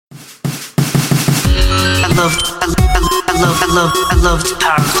I love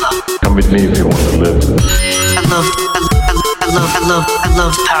Power Glove. Come with me if you want to live. I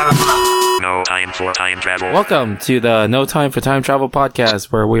love Power Glove. No time for time travel. Welcome to the No Time for Time Travel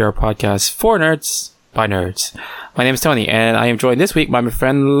podcast, where we are podcasts for nerds by nerds. My name is Tony, and I am joined this week by my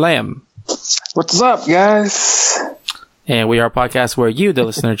friend Lam. What's up, guys? And we are a podcast where you, the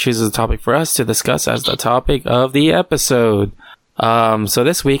listener, chooses a topic for us to discuss as the topic of the episode. So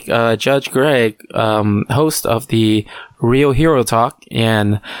this week, Judge Greg, host of the Real Hero Talk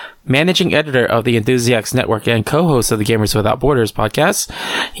and managing editor of the Enthusiasts Network and co-host of the Gamers Without Borders podcast,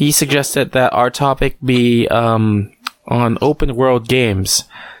 he suggested that our topic be on open world games.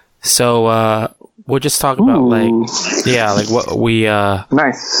 So we'll just talk about what we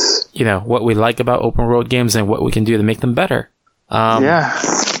nice, what we like about open world games and what we can do to make them better. Yeah,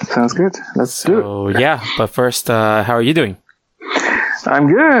 sounds good. Let's do it. Yeah, but first, how are you doing? I'm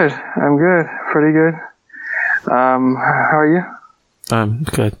good. Pretty good. How are you? I'm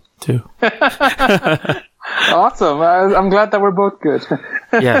good too. Awesome. I'm glad that we're both good.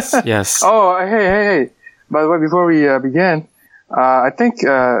 Yes. Oh, hey. By the way, before we begin, I think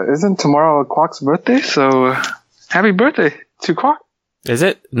isn't tomorrow Quack's birthday? So happy birthday to Quack. Is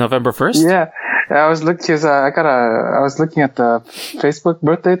it November 1st? Yeah. I was looking at the Facebook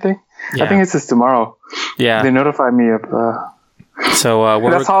birthday thing. Yeah. I think it's just tomorrow. Yeah. They notified me of. So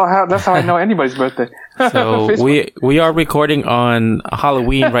that's how I know anybody's birthday. So we are recording on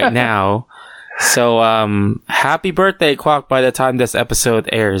Halloween right now. So happy birthday, Quack, by the time this episode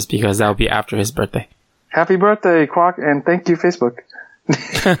airs, because that'll be after his birthday. Happy birthday, Quack, and thank you, Facebook.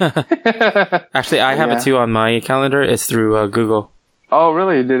 Actually, I have it too on my calendar. It's through Google. Oh,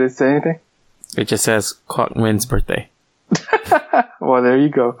 really? Did it say anything? It just says Quackman's birthday. Well, there you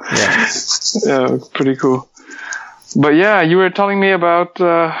go. Yeah. Pretty cool. But yeah, you were telling me about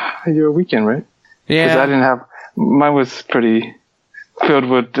your weekend, right? Yeah. Because I didn't have... Mine was pretty filled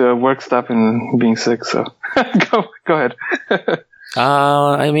with work stuff and being sick, so... Go ahead.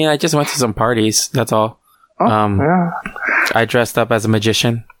 I just went to some parties, that's all. Oh, yeah. I dressed up as a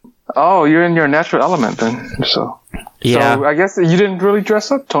magician. Oh, you're in your natural element then, so... Yeah. So I guess you didn't really dress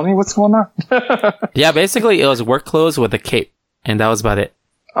up, Tony? What's going on? Yeah, basically it was work clothes with a cape, and that was about it.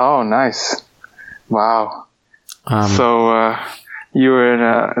 Oh, nice. Wow. So you were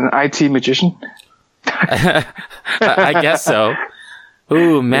an IT magician? I guess so.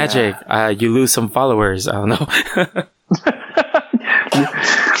 Ooh, magic. Yeah. You lose some followers. I don't know.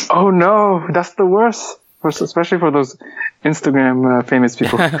 Oh, no. That's the worst. Especially for those Instagram famous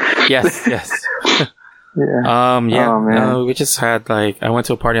people. Yes. Yeah. Oh, man. We just had I went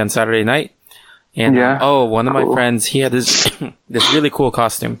to a party on Saturday night, and one of my friends, he had this this really cool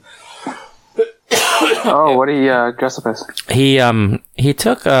costume. Oh, what did he dress up as? He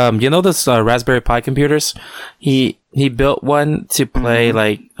took those Raspberry Pi computers. He built one to play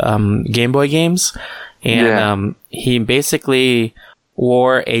Game Boy games, and he basically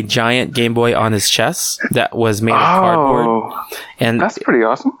wore a giant Game Boy on his chest that was made of cardboard. And that's pretty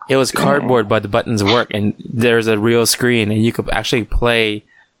awesome. It was cardboard, but the buttons work, and there's a real screen, and you could actually play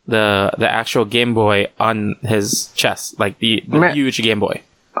the actual Game Boy on his chest, like the huge Game Boy.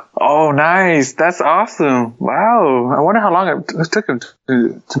 Oh, nice. That's awesome. Wow. I wonder how long it took him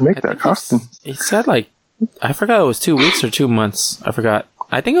to make that costume. He said I forgot it was 2 weeks or 2 months. I forgot.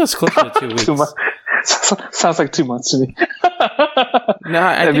 I think it was closer to 2 weeks. 2 months. Sounds like 2 months to me. No,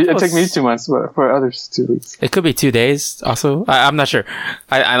 I think it took me 2 months, but for others, 2 weeks. It could be 2 days also. I'm not sure.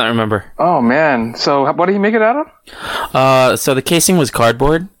 I don't remember. Oh, man. So what did he make it out of? So the casing was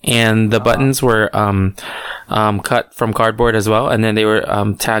cardboard, and the buttons were cut from cardboard as well, and then they were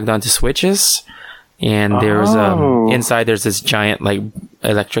tagged onto switches, and there was inside there's this giant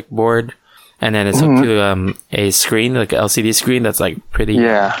electric board, and then it's hooked to a screen, like an LCD screen that's pretty.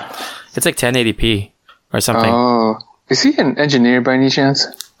 Yeah. It's 1080p or something. Oh, is he an engineer by any chance?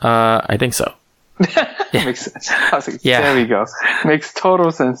 I think so. Yeah. Makes sense. I was like, there we go. Makes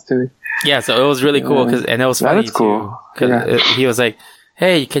total sense to me. Yeah, so it was really cool and it was funny that's cool. Too, he was like,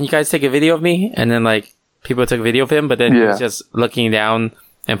 "Hey, can you guys take a video of me?" And then people took a video of him, but then he was just looking down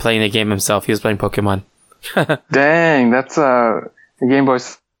and playing the game himself. He was playing Pokemon. Dang, that's a Game Boy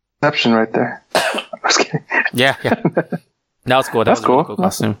exception right there. I was kidding. Yeah. That was cool. That was cool. A really cool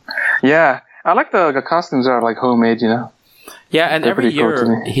costume. Yeah, I like the costumes are homemade, Yeah, and they're every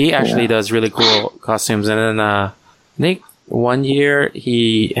year he actually does really cool costumes. And then I think one year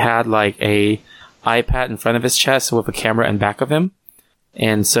he had a iPad in front of his chest with a camera in back of him.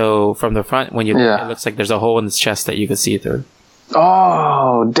 And so from the front, when you look, it looks like there's a hole in his chest that you can see through.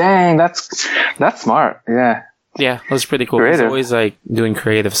 Oh, dang, that's smart. Yeah. Yeah, it was pretty cool. Creative. He's always doing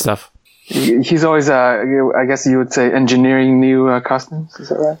creative stuff. He's always, I guess you would say, engineering new costumes. Is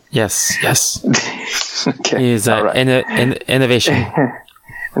that right? Yes. Okay. He's all right. innovation.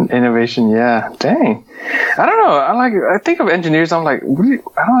 Innovation, yeah. Dang. I don't know. I think of engineers. I'm like, I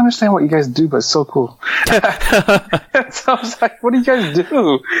don't understand what you guys do, but it's so cool. So I was like, what do you guys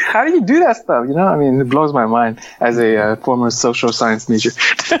do? How do you do that stuff? You know, I mean, it blows my mind as a former social science major.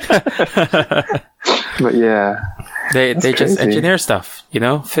 But yeah. They just crazy. engineer stuff, you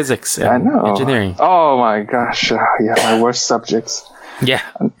know, physics and I know. engineering. Oh my gosh. Yeah, my worst subjects. Yeah.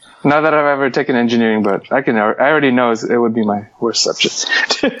 Not that I've ever taken engineering, but I already know it would be my worst subject.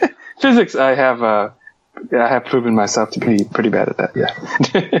 Physics, I have proven myself to be pretty bad at that. Yeah.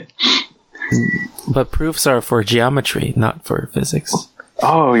 But proofs are for geometry, not for physics.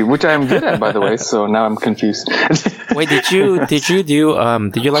 Oh, which I am good at, by the way. So now I'm confused. Wait, did you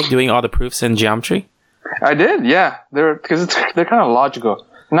like doing all the proofs in geometry? I did, yeah. They're kind of logical,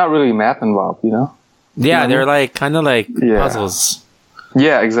 not really math involved, you know. Yeah, they're like kind of like Yeah. puzzles.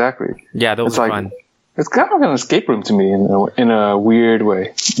 Yeah, exactly. Yeah, those It's are like fun. it's kind of like an escape room to me in a weird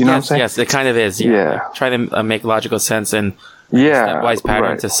way. You know what I'm saying? Yes, it kind of is. Yeah, Yeah. Like, try to make logical sense and Yeah. stepwise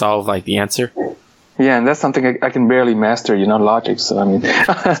pattern right. to solve like the answer. Yeah, and that's something I can barely master, you know, logic. So, I mean,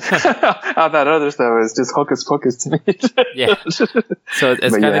 all that other stuff is just hocus pocus to me. Yeah. So it's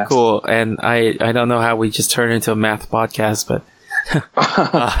But kind of yeah. cool, and I don't know how we just turned into a math podcast, but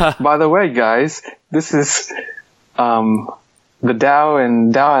By the way, guys, this is the Dow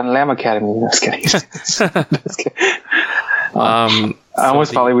and Lamb Academy. No, just kidding. Just kidding. I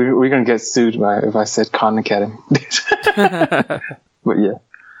almost thought we're going to get sued if I said Khan Academy. But yeah.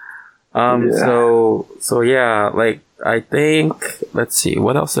 Yeah. So yeah, like I think, let's see,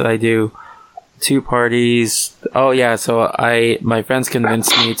 what else did I do? 2 parties. Oh yeah, so my friends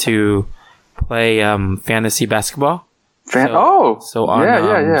convinced me to play fantasy basketball. So on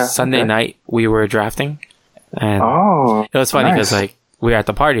yeah. Sunday Okay. night we were drafting, and Oh, it was funny because nice. like we were at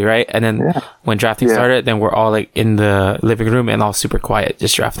the party, right? And then Yeah. when drafting Yeah. started, then we're all like in the living room and all super quiet,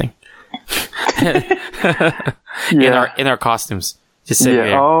 just drafting yeah. in our costumes, just sitting Yeah.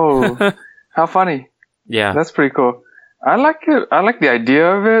 there. Oh, how funny. Yeah, That's pretty cool. I like it. I like the idea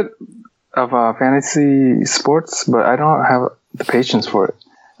of it, of fantasy sports, but I don't have the patience for it.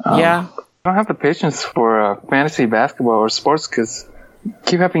 yeah. I don't have the patience for fantasy basketball or sports because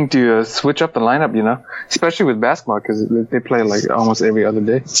keep having to switch up the lineup, you know, especially with basketball because they play like almost every other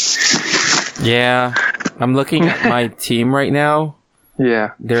day. Yeah, I'm looking at my team right now.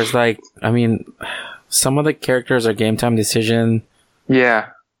 Yeah. There's like, I mean, some of the characters are game time decision, Yeah.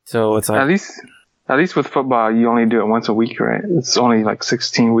 so it's At like, least with football, you only do it once a week, right? It's only like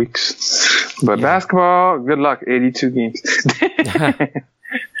 16 weeks. But basketball, good luck, 82 games.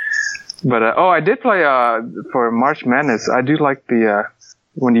 But I did play for March Madness. I do like the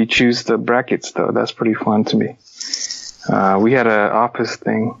when you choose the brackets though. That's pretty fun to me. We had a office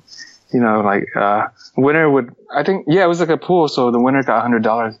thing, you know, like winner would, I think, yeah, it was like a pool, so the winner got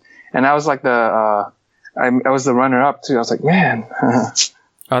 $100, and I was like I was the runner up too. I was like, man, oh,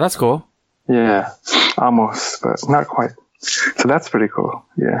 that's cool. yeah, almost, but not quite. So that's pretty cool.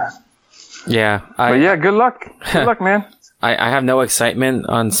 Yeah, Yeah, but yeah, good luck, man. I have no excitement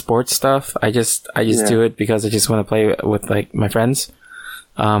on sports stuff. I just Yeah. do it because I just want to play with like my friends.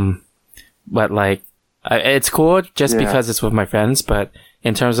 But like, it's cool just Yeah. because it's with my friends. But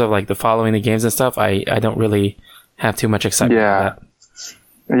in terms of like the following the games and stuff, I don't really have too much excitement. Yeah. For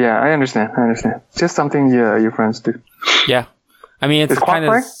that. Yeah, I understand. Just something your friends do. Yeah. I mean, it's Is Kwok kind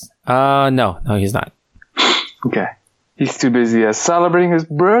of. No, he's not. Okay. He's too busy celebrating his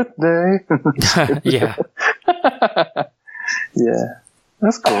birthday. Yeah. Yeah.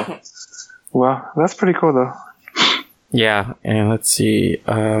 That's cool. Well, that's pretty cool though. Yeah, and let's see,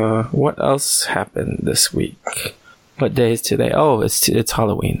 what else happened this week? What day is today? Oh, it's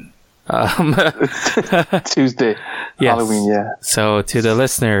Halloween. Tuesday. Yes. Halloween, yeah. So to the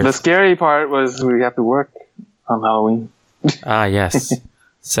listeners, The scary part was we have to work on Halloween. yes.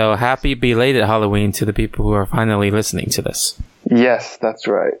 So happy belated Halloween to the people who are finally listening to this. Yes, that's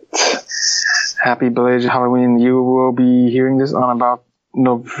right. Happy belated Halloween. You will be hearing this on about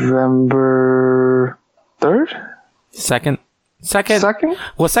November 3rd? Second. Second?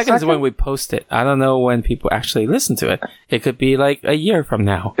 Well, second is Second? when we post it. I don't know when people actually listen to it. It could be like a year from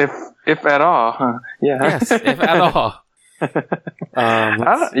now. If at all. Huh? Yeah. Yes, if at all.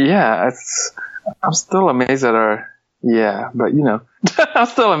 I'm still amazed at our. Yeah, but you know, I'm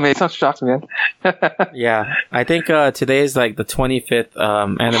still amazed. I'm shocked, man. Yeah, I think today is like the 25th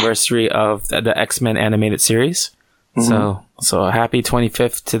anniversary of the X-Men animated series. Mm-hmm. So happy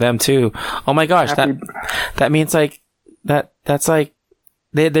 25th to them too. Oh my gosh, Happy- that means like that's like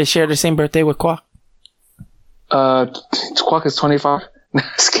They share the same birthday with Quack. Squawk is 25.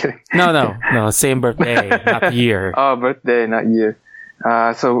 Just kidding. No. Same birthday, not the year. Oh, birthday, not year.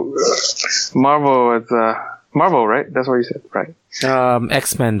 So Marvel is Marvel, right? That's what you said, right?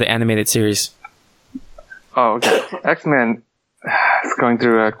 X-Men, the animated series. Oh, okay. X-Men is going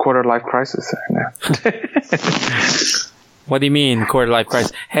through a quarter-life crisis right now. What do you mean, quarter life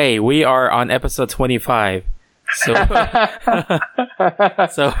crisis? Hey, we are on episode 25. So,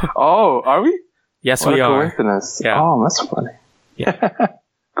 Oh, are we? yes, What we a are. coincidence. Yeah. Oh, that's funny. Yeah.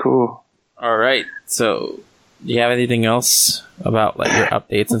 Cool. All right. So, do you have anything else about like your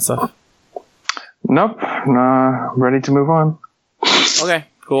updates and stuff? Nope. Nah, ready to move on. Okay,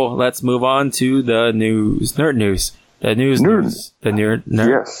 cool. Let's move on to the news. Nerd news. The news. Nerd. News. The nerd.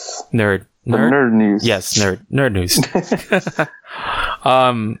 Yes. Nerd. The nerd news. Yes, nerd news.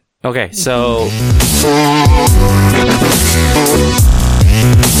 Okay, so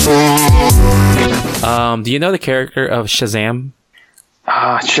do you know the character of Shazam?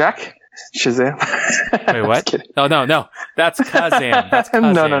 Shaq? Shazam? Wait, what? Just kidding. Oh, no. That's Kazam. That's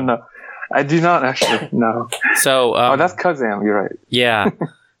Kazam. No. I do not actually. No. So, that's Kazam. You're right. yeah.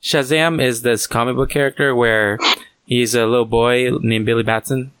 Shazam is this comic book character where he's a little boy named Billy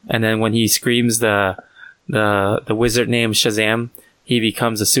Batson, and then when he screams the wizard named Shazam, he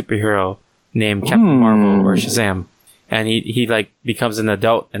becomes a superhero named Captain Marvel or Shazam, and he like becomes an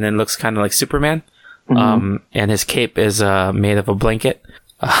adult and then looks kind of like Superman. And his cape is made of a blanket.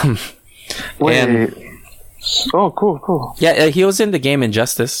 Wait. Oh, cool. Yeah, he was in the game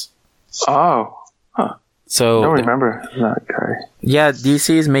Injustice. Oh. Huh. So I don't remember that guy. yeah,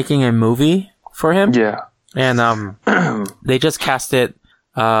 DC is making a movie for him. Yeah. And they just casted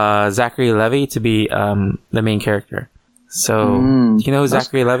Zachary Levi to be the main character. So do you know who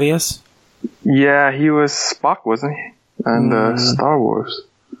Zachary Levi is? Yeah, he was Spock, wasn't he? And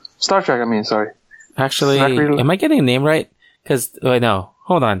Star Trek, I mean, sorry. Actually, Zachary am I getting a name right? Because no,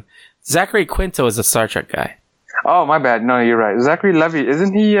 hold on. Zachary Quinto is a Star Trek guy. Oh, my bad. No, you're right. Zachary Levi,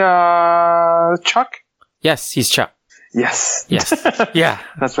 isn't he Chuck? Yes, he's Chuck. Yes. Yes. Yeah.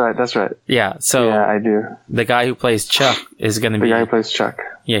 That's right. Yeah. So Yeah, I do. the guy who plays Chuck is going to The be guy who plays Chuck.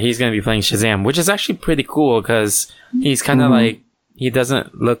 yeah, he's going to be playing Shazam, which is actually pretty cool because he's kind of like he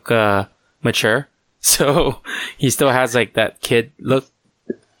doesn't look mature, so he still has like that kid look.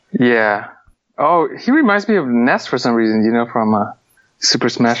 Yeah. Oh, he reminds me of Ness for some reason, from Super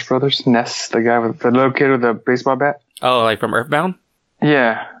Smash Brothers. Ness, the guy with the little kid with the baseball bat. Oh, like from Earthbound?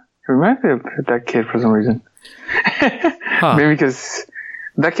 Yeah. He reminds me of that kid for some reason. Maybe because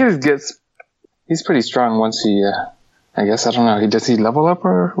that kid he's pretty strong once he, I guess, I don't know. Does he level up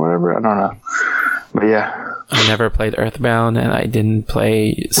or whatever? I don't know. But yeah. I never played Earthbound, and I didn't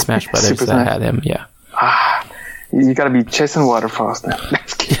play Smash Brothers Super that Smash. had him. Yeah. You gotta be chasing waterfalls now.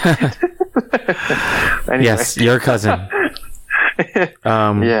 That's cute. Anyway. Yes, your cousin.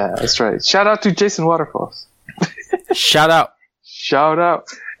 Yeah, that's right. Shout out to Jason Waterfalls. Shout out. Shout out.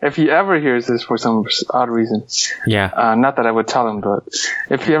 If he ever hears this for some odd reason. Yeah. Not that I would tell him, but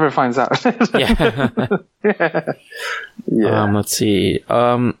if he ever finds out. Yeah. Yeah. Let's see.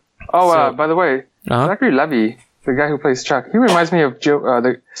 By the way, Zachary Levi, the guy who plays Chuck, he reminds me of John,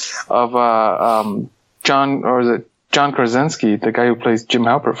 or is it John Krasinski, the guy who plays Jim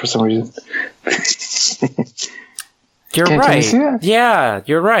Halpert for some reason. You're Can right. you see that? Yeah,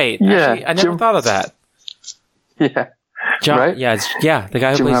 you're right. Yeah, Actually, I never Jim- thought of that. Yeah. John, Right? Yeah, the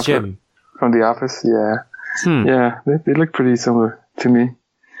guy who Jim plays Halpert. Jim. From The Office, yeah. Hmm. Yeah, they look pretty similar to me.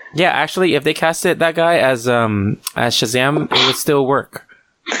 Yeah, actually, if they casted that guy as Shazam, it would still work.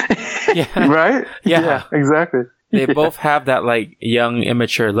 Yeah. Right? Yeah. Exactly. They both have that like young,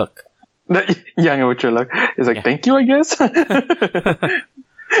 immature look. Young amateur look. It's like, thank you, I guess.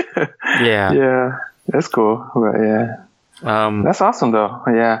 Yeah. Yeah, that's cool. But yeah, that's awesome though.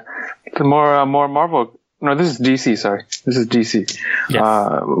 Yeah, the more Marvel. No, this is DC. Sorry, this is DC.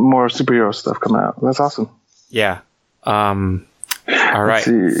 Yes. More superhero stuff coming out. That's awesome. Yeah. All right.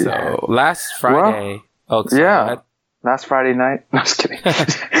 see. So last Friday. Sorry, yeah. go ahead. Last Friday night. No, I was kidding.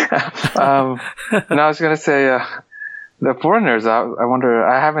 I was gonna say the Foreigners. I wonder.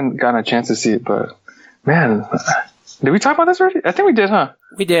 I haven't gotten a chance to see it, but man, did we talk about this already? I think we did, huh?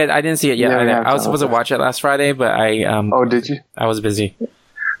 We did. I didn't see it yet. Yeah, I was supposed to watch it last Friday, but I Oh, did you? I was busy.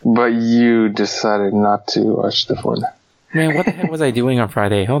 But you decided not to watch the Foreigner. Man, what the heck was I doing on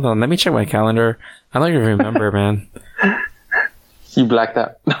Friday? Hold on, let me check my calendar. I don't even remember, man. You blacked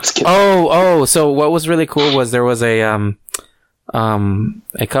out. No, I was kidding. Oh, so what was really cool was there was a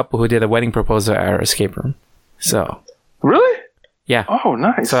couple who did a wedding proposal at our escape room. So Really? yeah. Oh,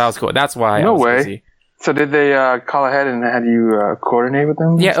 nice. So that was cool. That's why No I was way. busy. So did they call ahead and had you coordinate with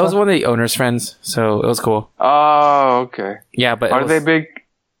them? Yeah, it was one of the owner's friends, so it was cool. Oh, okay. Yeah, but Are they big?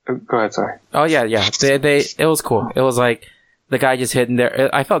 Go ahead, sorry. Oh yeah. It was cool. It was like the guy just hid in there.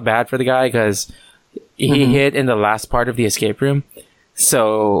 I felt bad for the guy because he hid in the last part of the escape room.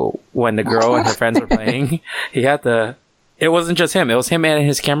 So when the girl and her friends were playing, he had to. It wasn't just him. It was him and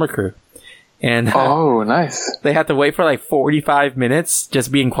his camera crew. And oh, nice. They had to wait for like 45 minutes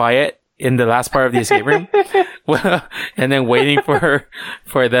just being quiet in the last part of the escape room. And then waiting for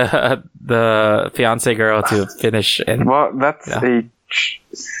the fiance girl to finish. And well, that's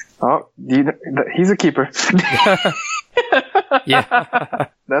he's a keeper. Yeah.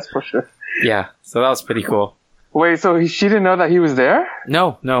 That's for sure. Yeah. So that was pretty cool. Wait, so she didn't know that he was there?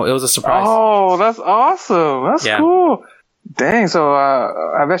 No, it was a surprise. Oh, that's awesome. That's cool. Dang, so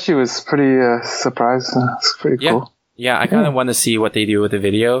I bet she was pretty surprised. It's pretty cool. Yeah, I kind of want to see what they do with the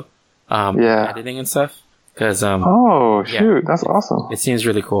video, editing and stuff. Cause, shoot, that's awesome. It seems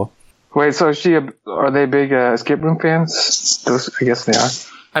really cool. Wait, so are they big escape room fans? I guess they are.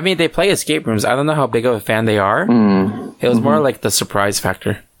 I mean, they play escape rooms. I don't know how big of a fan they are. It was more like the surprise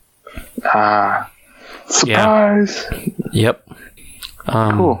factor. Surprise! Yeah. Yep.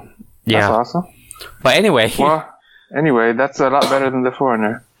 Cool. That's awesome. But anyway. Anyway, that's a lot better than The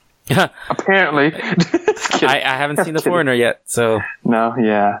Foreigner. Apparently. I haven't seen The Foreigner yet, so. No,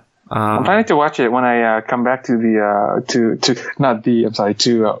 yeah. I'm planning to watch it when I come back to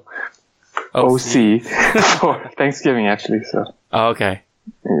OC for Thanksgiving, actually. So. Oh, okay.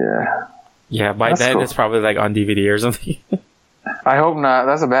 Yeah. Yeah, by then it's probably like on DVD or something. I hope not.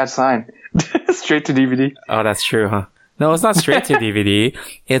 That's a bad sign. Straight to DVD. Oh, that's true, huh? No, it's not straight to DVD.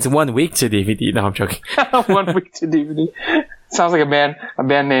 It's 1 week to DVD. No, I'm joking. 1 week to DVD. Sounds like a band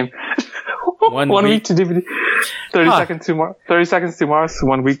name. 1 week to DVD. 30 seconds to Mars.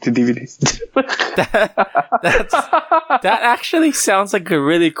 1 week to DVD. That actually sounds like a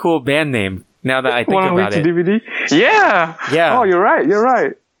really cool band name. Now that I think about it. 1 week to DVD. Yeah. Yeah. Oh, you're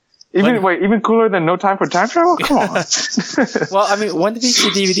right. Even cooler than No Time for Time Travel? Come on. Well, I mean, 1 week to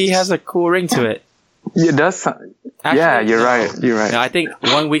DVD has a cool ring to it. It does. Actually, yeah, you're right. No, I think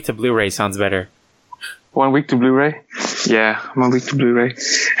 1 week to Blu-ray sounds better. 1 week to Blu-ray? Yeah, 1 week to Blu-ray.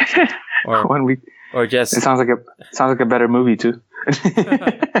 Or 1 week. Or just. It sounds like a better movie too.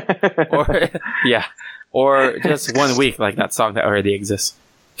 Or just 1 week, like that song that already exists.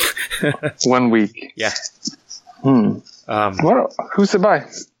 1 week. Yeah. Who's it by?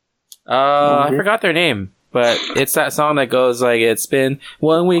 I forgot their name, but it's that song that goes like, "It's been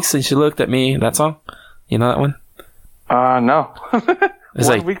 1 week since you looked at me." That song, you know that one? No. It's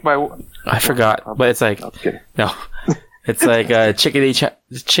 1 week by. I forgot, but it's like no. It's like chickadee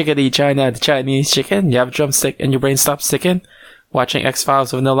China, the Chinese chicken. You have a drumstick and your brain stops sticking. Watching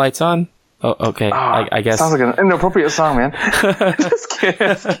X-Files with no lights on. Oh, okay. I guess sounds like an inappropriate song, man. Just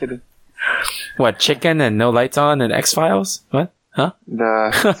kidding. What, chicken and no lights on and X-Files? What? Huh?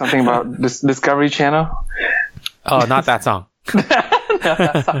 Something about Discovery Channel. Oh, not that song.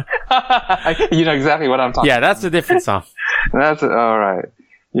 You know exactly what I'm talking. Yeah, that's a different song. That's all right.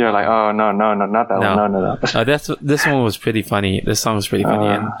 You're like, oh no, not that one. No. This one was pretty funny. This song was pretty funny,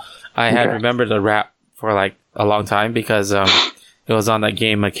 and I had remembered the rap for like a long time because it was on that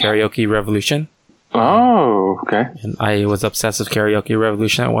game, Karaoke Revolution. Oh, okay. And I was obsessed with Karaoke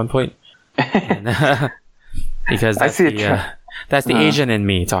Revolution at one point. And, because that's the Asian in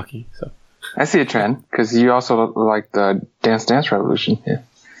me talking. So I see a trend because you also like the Dance Dance Revolution. Yeah.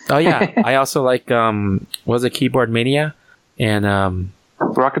 Oh yeah, I also like was it Keyboard Mania and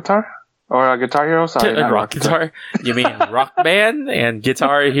Rock Guitar or Guitar Hero? Sorry, not Rock Guitar. You mean Rock Band and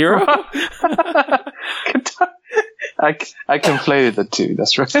Guitar Hero? Guitar. I conflated the two.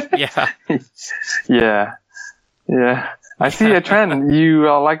 That's right. Yeah. Yeah. I see a trend. You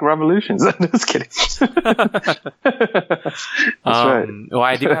like revolutions. Just kidding. That's right. Well,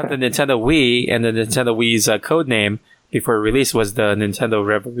 I do have the Nintendo Wii, and the Nintendo Wii's code name before release was the Nintendo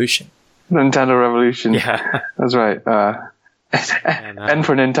Revolution. Nintendo Revolution. Yeah. That's right. N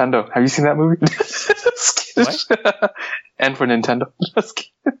for Nintendo. Have you seen that movie? What? N for Nintendo.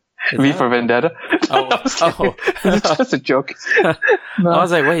 V for Vendetta. It's just a joke. No. I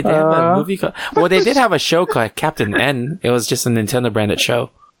was like, wait, they have a movie called... Well, they did have a show called Captain N. It was just a Nintendo branded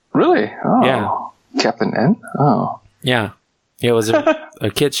show. Really? Oh. Yeah. Captain N? Oh. Yeah. It was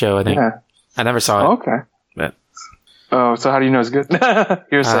a kid show, I think. Yeah. I never saw it. Okay. But, so how do you know it's good?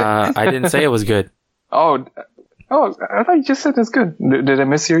 I didn't say it was good. Oh, I thought you just said it's good. Did I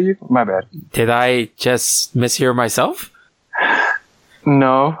mishear you? My bad. Did I just mishear myself?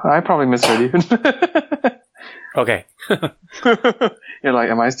 No, I probably misheard you. Okay. You're like,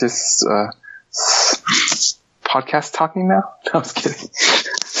 am I just podcast talking now? No, I was kidding.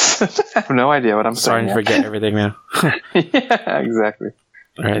 I have no idea what I'm Starting saying. to forget everything now. Yeah, exactly.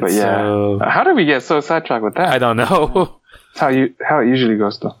 All right, But yeah, so how did we get so sidetracked with that? I don't know. How it usually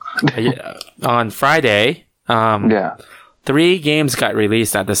goes though. Yeah, on Friday, Yeah. 3 games got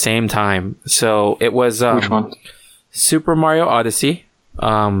released at the same time. So it was Which one? Super Mario Odyssey,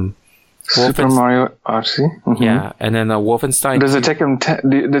 Super Mario Odyssey. Mhm. yeah, and then Wolfenstein. Does it take him?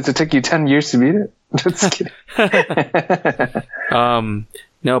 Does it take you 10 years to beat it? Just kidding.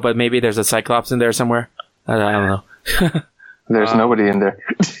 No, but maybe there's a Cyclops in there somewhere. I don't know. There's nobody in there.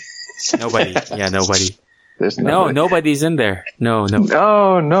 Nobody. Yeah, nobody. There's No, nobody. nobody's in there. No.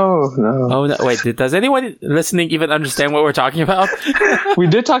 Oh no. Oh no! Wait, does anyone listening even understand what we're talking about? We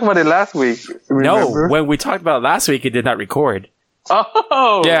did talk about it last week. No, Remember? when we talked about it last week, it did not record.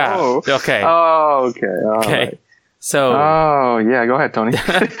 Oh. Yeah. Oh. Okay. Oh, okay. All Okay. right. So, Oh, yeah. Go ahead, Tony.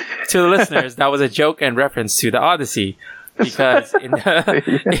 to the listeners, that was a joke and reference to the Odyssey, because in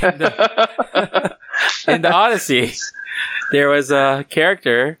the Odyssey, there was a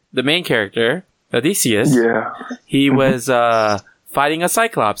character, the main character, Odysseus. Yeah. He was fighting a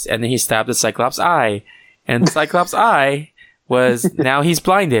Cyclops, and then he stabbed the Cyclops' eye, and the Cyclops' eye was now he's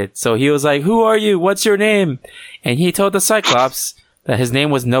blinded. So he was like, "Who are you? What's your name?" And he told the Cyclops that his name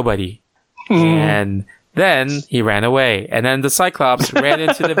was Nobody. And then he ran away. And then the Cyclops ran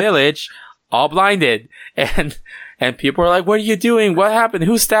into the village, all blinded. And people were like, "What are you doing? What happened?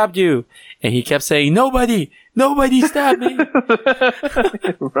 Who stabbed you?" And he kept saying, "Nobody stabbed me."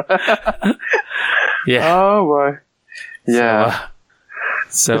 Yeah. Oh boy. Yeah.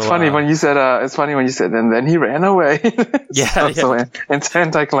 So it's funny when you said. And then he ran away. Yeah, So it's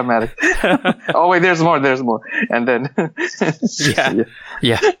anticlimactic. Oh wait, there's more. And then.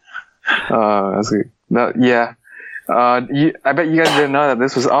 yeah. That's good. Yeah. I bet you guys didn't know that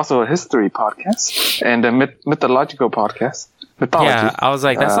this was also a history podcast and a mythological podcast. Mythology. Yeah, I was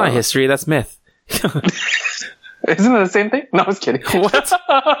like, that's not history, that's myth. Isn't it the same thing? No, I was kidding. What?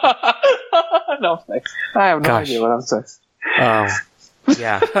 No, thanks. I have no Gosh. idea what I'm saying.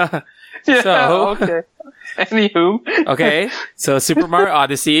 Yeah. Yeah, So- okay. Anywho. Okay, so Super Mario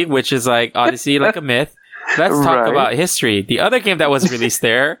Odyssey, which is like Odyssey like a myth. Let's talk Right. about history. The other game that was released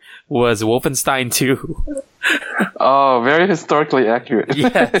there was Wolfenstein 2. Oh, very historically accurate.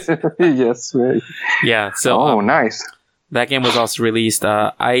 Yes. Yes, very. Yeah, so Oh, nice. that game was also released.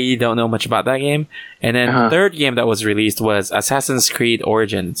 I don't know much about that game. And then the third game that was released was Assassin's Creed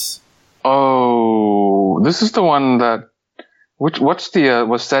Origins. Oh, this is the one that. What's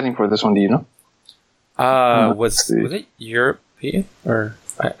the setting for this one? Do you know? Was it European or?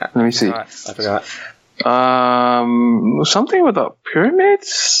 Let me see. I forgot. Something with the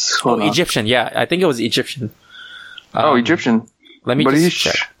pyramids. Hold on. Egyptian. Yeah, I think it was Egyptian. Egyptian. Let me But just he's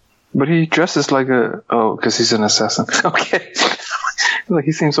check. but he dresses like because he's an assassin. Okay, like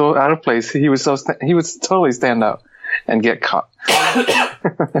he seems so out of place. He would totally stand out and get caught.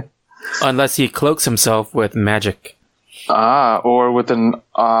 Unless he cloaks himself with magic. Or with an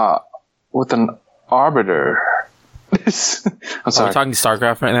arbiter. I'm Are we sorry. talking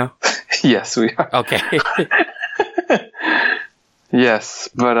StarCraft right now? Yes, we are. Okay. Yes,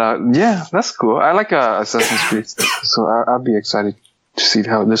 but yeah, that's cool. I like Assassin's Creed, so I'll be excited to see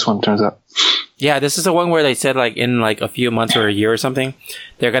how this one turns out. Yeah, this is the one where they said like in like a few months or a year or something,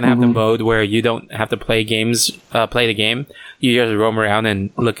 they're gonna have the mode where you don't have to play the game. You just roam around and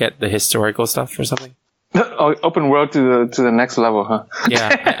look at the historical stuff or something. Oh, open world to the next level, huh?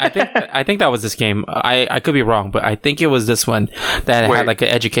 Yeah, I think that was this game. I could be wrong, but I think it was this one that Wait. had like an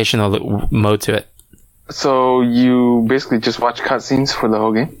educational mode to it. So you basically just watch cutscenes for the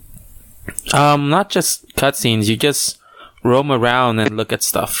whole game? Not just cutscenes. You just roam around and look at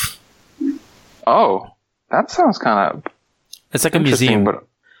stuff. Oh, that sounds kind of It's like a interesting, museum,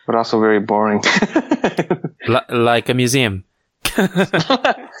 but also very boring. like a museum.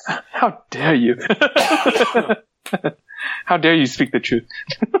 How dare you? How dare you speak the truth?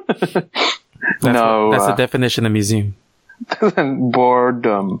 That's the definition of museum.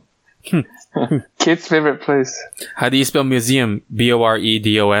 boredom. Kid's favorite place. How do you spell museum?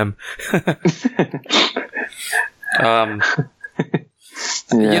 Boredom. Yeah,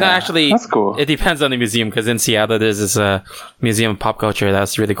 You know, actually, that's cool. it depends on the museum, because in Seattle, there's this museum of pop culture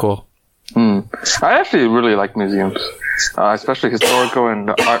that's really cool. I actually really like museums, especially historical and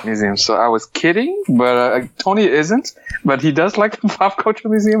art museums. So I was kidding, but Tony isn't. But he does like the pop culture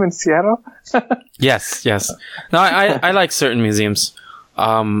museum in Seattle. Yes. No, I like certain museums.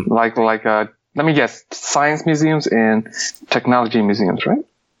 Like let me guess, science museums and technology museums, right?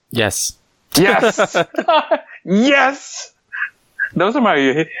 Yes. Yes, yes. Those are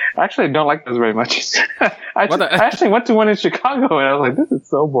my. Actually, I don't like those very much. I What the- actually went to one in Chicago, and I was like, "This is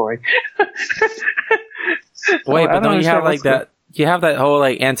so boring." Wait, I but don't you have understand like what's that? You have that whole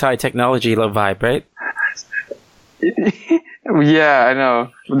like anti-technology vibe, right? Yeah, I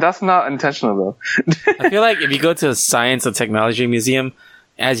know. But that's not intentional though. I feel like if you go to a science and technology museum,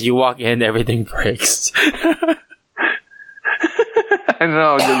 as you walk in, everything breaks. I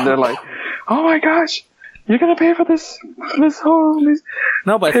know. They're like, "Oh my gosh, you're gonna pay for this whole."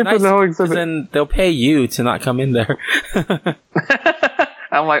 No, but Pay it's for nice the whole 'cause exhibit. then they'll pay you to not come in there.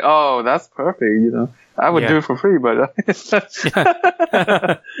 I'm like, "Oh, that's perfect." You know, I would Yeah. do it for free, but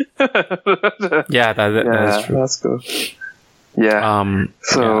Yeah, that is true. That's cool. Yeah.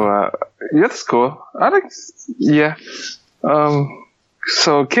 Yeah. That's cool. I like. Yeah.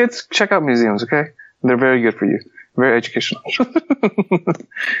 So kids, check out museums. Okay, they're very good for you. Very educational. I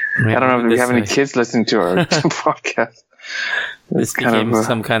don't know if we have any kids listening to our podcast. This became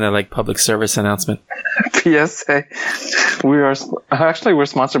some kind of like public service announcement. PSA. We're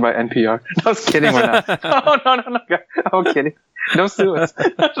sponsored by NPR. No, I was kidding. We're not. Oh, no. I'm kidding. Don't sue us.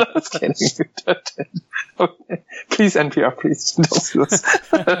 I was kidding. Okay. Please, NPR, please don't sue us.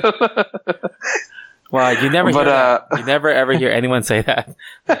 Well, you never hear But, that. You never ever hear anyone say that.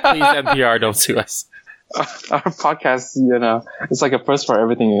 Please, NPR, don't sue us. Our podcast, you know, it's like a first for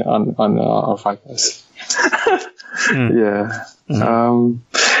everything on our podcast. Yeah.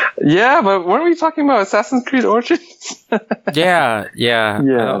 Yeah, but weren't we talking about Assassin's Creed Origins? Yeah. I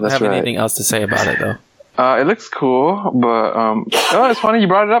don't that's have right. anything else to say about it though. It looks cool, but it's funny you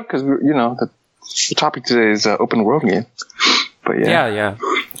brought it up because you know the topic today is open world game. But Yeah.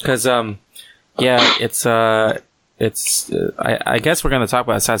 Because I guess we're gonna talk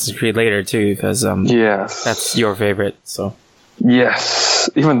about Assassin's Creed later too, because yes, that's your favorite. So yes.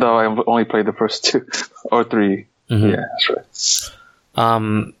 Even though I only played the first 2 or 3. Mm-hmm. Yeah, that's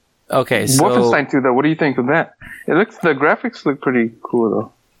right. okay, so Wolfenstein 2 though, what do you think of that? The graphics look pretty cool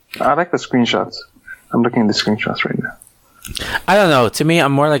though. I like the screenshots. I'm looking at the screenshots right now. I don't know. To me,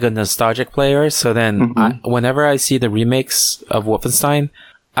 I'm more like a nostalgic player. So then, whenever I see the remakes of Wolfenstein,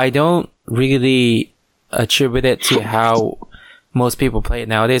 I don't really attribute it to how most people play it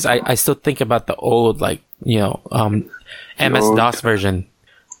nowadays. I still think about the old, like, MS-DOS version.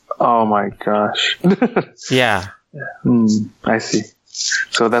 Oh my gosh. Yeah. I see.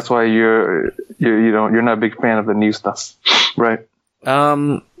 So that's why you're not a big fan of the new stuff, right?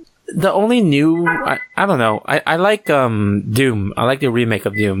 The only new, I don't know. I like Doom. I like the remake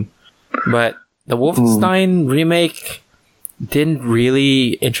of Doom, but the Wolfenstein remake didn't really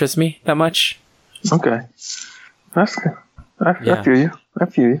interest me that much. Okay, that's good. I feel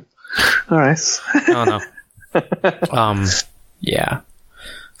you. All right. I don't know. Yeah.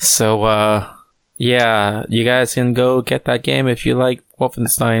 So, yeah, you guys can go get that game if you like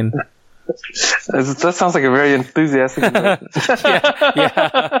Wolfenstein. That sounds like a very enthusiastic.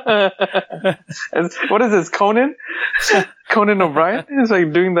 Yeah. What is this, Conan? Conan O'Brien is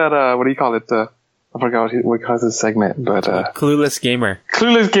like doing that. What do you call it? I forgot what he calls this segment, but Clueless Gamer.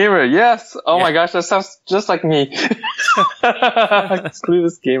 Clueless Gamer. Yes. Oh Yeah. my gosh, that sounds just like me.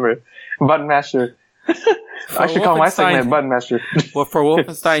 Clueless Gamer, Button Masher. I should call my segment Button Masher. Well, for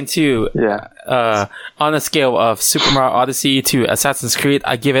Wolfenstein 2, Yeah. on a scale of Super Mario Odyssey to Assassin's Creed,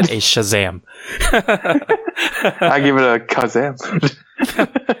 I give it a Shazam. I give it a Kazam.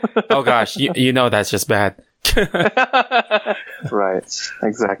 Oh gosh, you know that's just bad. Right.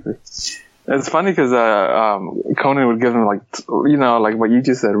 Exactly. It's funny because Conan would give him like like what you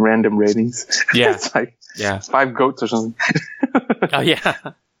just said, random ratings. Yeah. It's like Yeah. 5 goats or something. Oh yeah.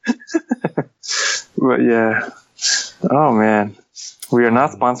 But yeah. Oh man. We are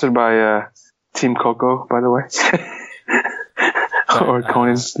not sponsored by Team Coco, by the way. Or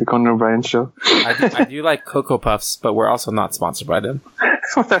the Conan O'Brien show. I do like Cocoa Puffs, but we're also not sponsored by them.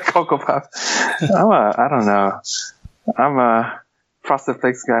 That Cocoa Puff. I don't know. I'm a Frosted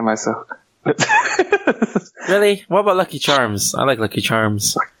Flakes guy myself. Really? What about Lucky Charms? I like Lucky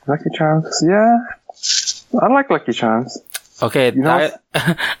Charms. Lucky Charms? Yeah. I like Lucky Charms. Okay, know-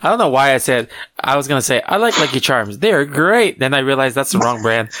 I don't know why I was gonna say, I like Lucky Charms. They're great. Then I realized that's the wrong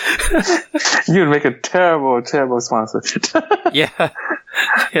brand. You would make a terrible, terrible sponsor. Yeah.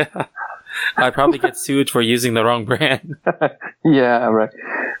 Yeah. I'd probably get sued for using the wrong brand. Yeah, right.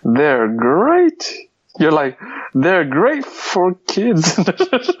 They're great. You're like, they're great for kids. Like,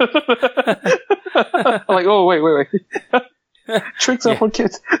 oh, wait. Tricks are for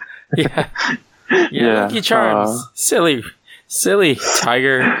kids. Yeah. Yeah, Lucky Charms. Silly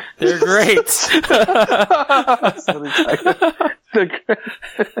tiger. They're great. They're great.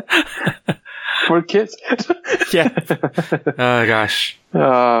 for kids. Yeah. Oh gosh.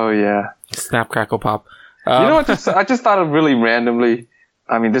 Oh yeah. Snap, crackle, pop. You know what? I just thought of really randomly.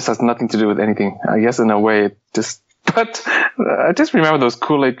 I mean, this has nothing to do with anything. I guess in a way, but I just remember those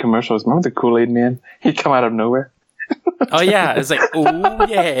Kool-Aid commercials. Remember the Kool-Aid man? He'd come out of nowhere. Oh yeah, it's like, oh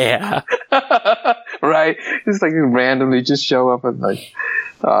yeah. Right. Just like randomly just show up at like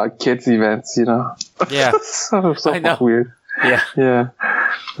kids events, you know. Yeah. so I know. weird. Yeah. Yeah.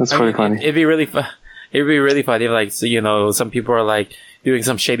 That's pretty funny. It'd be really fun. It'd be really funny if, like, so, you know, some people are like doing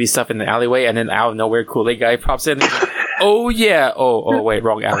some shady stuff in the alleyway, and then out of nowhere, Kool-Aid guy pops in. And like, oh yeah. Oh wait,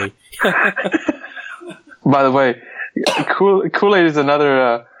 wrong alley. By the way, Kool-Aid is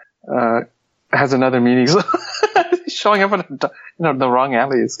another has another meaning. So showing up in the wrong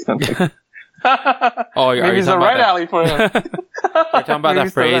alley is kind of like, Oh, maybe it's the right alley for him. You're talking about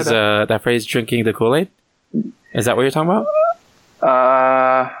that phrase, that phrase, drinking the Kool-Aid? Is that what you're talking about?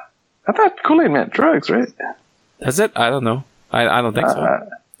 I thought Kool-Aid meant drugs, right? Is it? I don't know. I don't think so.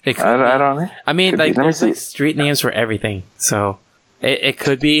 It could I be. don't know. I mean, Could like, be. Let me there's like see. street names for everything. So it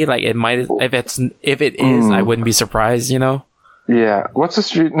could be like, it might, if it is, I wouldn't be surprised, you know? Yeah. What's the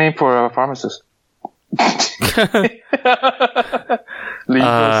street name for a pharmacist?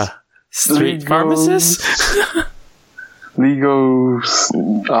 Street Legos. pharmacist? Legal,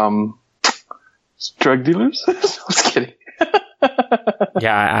 drug dealers? I was kidding.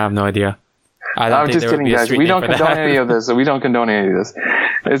 Yeah, I have no idea. I don't I'm think just there would kidding, be a guys. street We name don't for condone that. any of this. We don't condone any of this.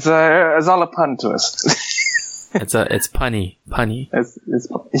 It's all a pun to us. It's punny.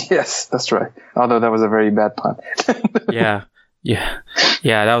 Yes, that's right. Although that was a very bad pun. Yeah.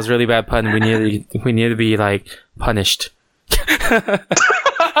 That was really bad pun. We need to be like punished.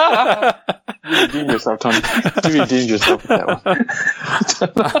 You redeemed yourself, Tony. You redeemed yourself with that one.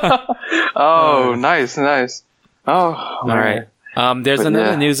 Oh, nice. Oh, All right. There's But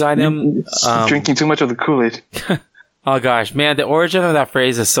another yeah. news item. Drinking too much of the Kool-Aid. Oh gosh, man, the origin of that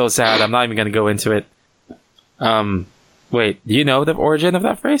phrase is so sad. I'm not even gonna go into it. Wait, do you know the origin of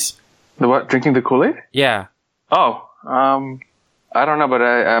that phrase? The what? Drinking the Kool-Aid? Yeah. Oh, I don't know, but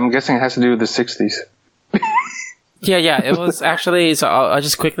I'm guessing it has to do with the 60s. Yeah. It was actually. So I'll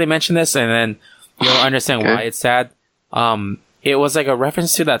just quickly mention this, and then you'll understand Okay. why it's sad. It was like a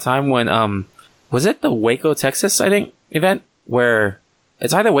reference to that time when was it the Waco, Texas, I think, event where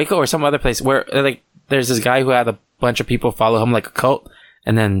it's either Waco or some other place where like there's this guy who had a bunch of people follow him like a cult,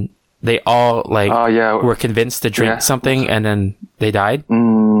 and then they all like Oh, yeah. were convinced to drink Yeah. something, and then they died.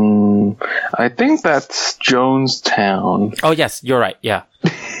 I think that's Jonestown. Oh yes, you're right. Yeah,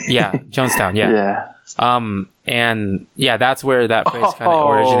 Jonestown. Yeah. Yeah. And yeah, that's where that phrase kind of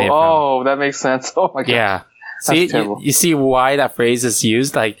originated from. Oh, that makes sense. Oh my god. Yeah. See, terrible. you see why that phrase is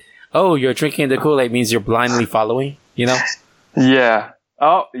used? Like, oh, you're drinking the Kool-Aid means you're blindly following, you know? Yeah.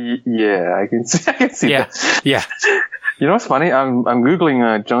 Oh, yeah. I can see Yeah. that. Yeah. You know what's funny? I'm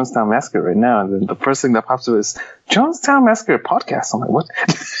googling Jonestown Massacre right now, and then the first thing that pops up is Jonestown Massacre podcast. I'm like, what?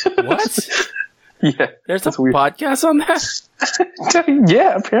 What? Yeah. There's a that's weird. podcast on that?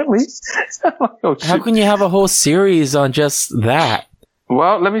 Yeah, apparently. I'm like, oh, How shoot. can you have a whole series on just that?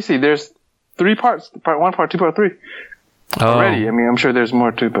 Well, let me see. There's 3 parts. Part 1, part 2, part 3 already. I mean, I'm sure there's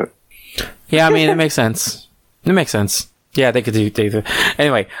more too, but Yeah, I mean, it makes sense. It makes sense. Yeah, they could do.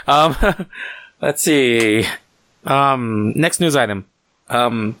 Anyway, let's see. Next news item.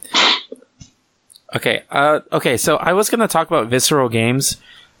 Okay, so I was gonna talk about Visceral Games.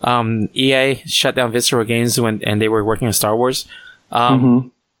 EA shut down Visceral Games and they were working on Star Wars.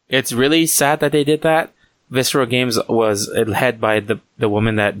 It's really sad that they did that. Visceral Games was led by the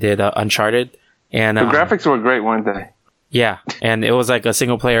woman that did Uncharted, and the graphics were great, weren't they? yeah, and it was like a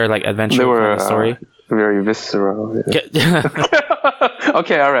single player like adventure They were kind of story. very visceral. Yeah. Yeah.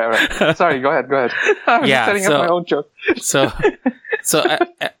 Okay, all right. Sorry, go ahead. I'm Yeah, just setting so- up my own joke. So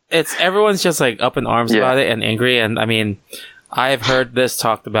it's everyone's just like up in arms Yeah. about it and angry. And I mean, I've heard this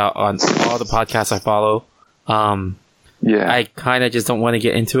talked about on all the podcasts I follow. Yeah. I kind of just don't want to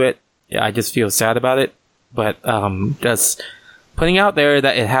get into it. I just feel sad about it. But just putting out there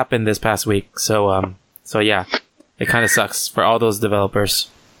that it happened this past week. So yeah, it kind of sucks for all those developers.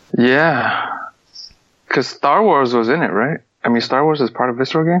 Yeah. Because Star Wars was in it, right? I mean, Star Wars is part of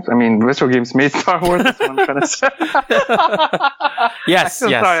Visceral Games? I mean, Visceral Games made Star Wars. That's what I'm trying to say. Yes, I'm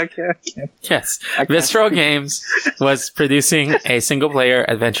yes. sorry, I can't. Yes. can't Visceral Games was producing a single player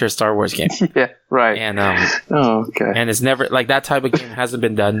adventure Star Wars game. Yeah, right. And Oh, okay. and it's never like that type of game hasn't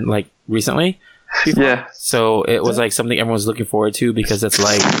been done like recently before. Yeah. So it was like something everyone's looking forward to because it's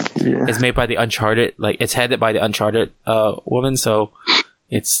like Yeah. it's made by the Uncharted, like it's headed by the Uncharted woman. So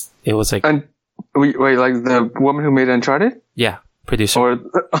it was like And wait, like the woman who made Uncharted? yeah, producer. Or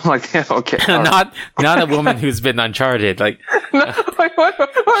I'm like, yeah, okay. all right. not a woman who's been Uncharted. Like Like,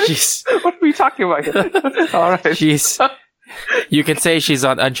 she's what are we talking about here? All right. she's. You can say she's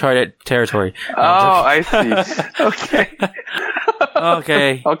on Uncharted territory. Oh, I see. Okay.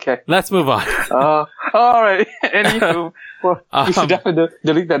 Okay. Okay. Let's move on. All right. Anywho, well, we should Um, definitely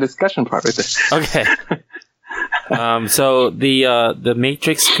delete that discussion part right there. Okay. So the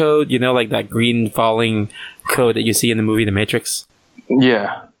Matrix code, like that green falling code that you see in the movie The Matrix.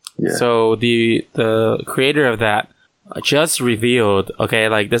 Yeah. Yeah. So the creator of that just revealed, okay,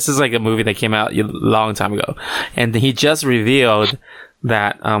 like this is like a movie that came out a long time ago, and he just revealed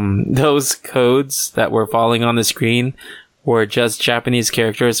that those codes that were falling on the screen were just Japanese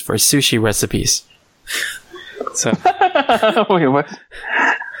characters for sushi recipes. So Wait, what?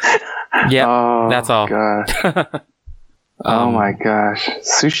 yeah, Oh, that's all. Gosh. Oh my gosh.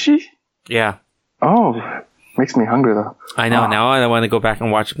 Sushi? Yeah, Oh, makes me hungry though. I know. Now I want to go back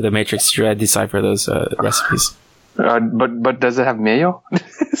and watch The Matrix to try to decipher those recipes. But does it have mayo?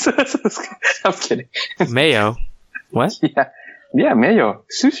 I'm kidding. Mayo? What? Yeah, mayo.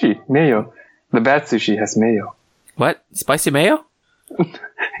 Sushi, mayo. The bad sushi has mayo. What? Spicy mayo?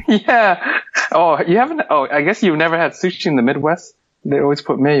 Yeah. Oh, you haven't? Oh, I guess you've never had sushi in the Midwest. They always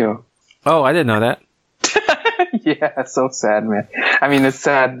put mayo. Oh, I didn't know that. Yeah, it's so sad, man. I mean, it's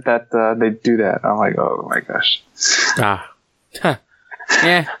sad that they do that. I'm like, oh my gosh. Ah. Huh.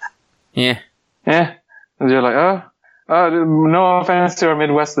 Yeah. Yeah. Yeah. And you're like, no offense to our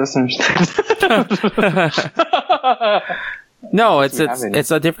Midwest listeners. No, we haven't.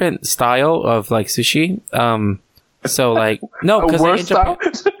 it's a different style of like sushi. So like no, because like, Worse style?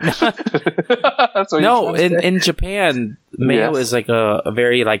 That's what no, you're trying to say? in Japan, mayo Yes. is like a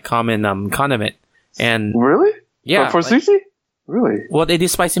very like common condiment, and Really? yeah, For like- sushi? Really? well, they do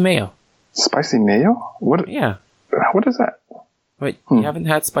spicy mayo. Spicy mayo? What? Yeah. What is that? Wait, you haven't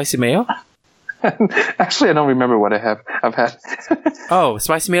had spicy mayo? Actually, I don't remember what I've had. Oh,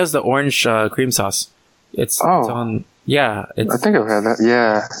 spicy mayo is the orange cream sauce. It's on. Yeah, it's I think I've had that.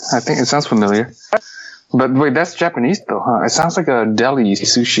 Yeah, I think it sounds familiar. But wait, that's Japanese though, huh? It sounds like a deli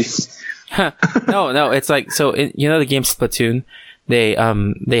sushi. no, it's like so. The game Splatoon, they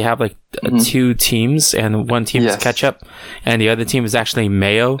have like two teams, and one team is Yes. ketchup, and the other team is actually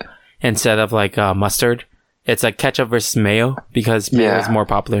mayo instead of like mustard. It's like ketchup versus mayo because mayo Yeah. is more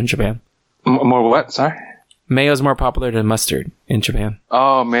popular in Japan. More what? Sorry. Mayo is more popular than mustard in Japan.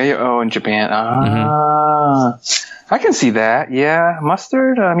 Oh, mayo. Oh, in Japan. Ah, I can see that. Yeah,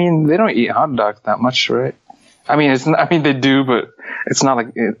 mustard. I mean, they don't eat hot dogs that much, right? I mean, it's. I mean, they do, but it's not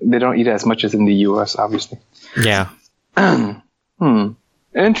like they don't eat as much as in the U.S. Obviously. Yeah,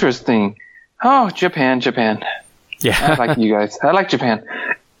 Interesting. Oh, Japan. I yeah, like you guys. I like Japan,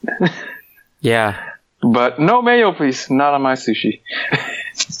 yeah. but no mayo, please. Not on my sushi.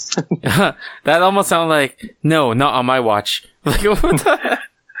 That almost sounded like no, not on my watch. Like what the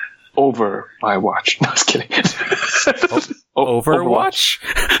Over my watch. No, I was kidding. Overwatch?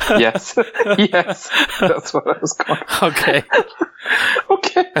 Yes. Yes. That's what I was going. Okay.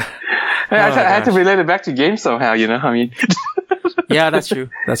 Okay. I had to relate it back to games somehow, I mean, Yeah, that's true.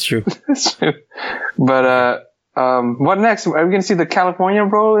 That's true. that's true. But, what next? Are we going to see the California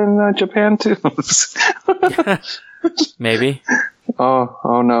roll in Japan too? Maybe.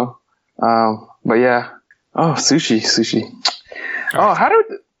 Oh no. But yeah. Oh, sushi. Oh, how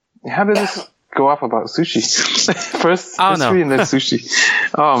did this go off about sushi? First I don't know. history and then sushi.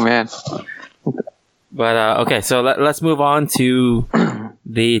 Oh man. But okay, so let's move on to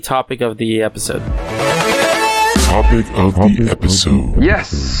the topic of the episode. Topic of the episode.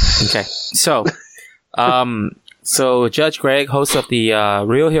 Yes. Okay, so so Judge Greg, host of the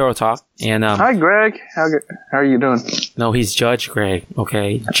Real Hero Talk, and Hi, Greg. How are you doing? no, he's Judge Greg.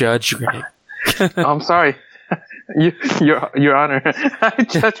 Okay, Judge Greg. Oh, I'm sorry. Your Honor. Hi,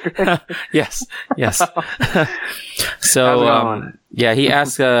 Judge Greg. Yes. How's it So going? yeah,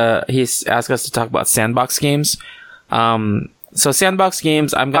 he's asked us to talk about sandbox games. So sandbox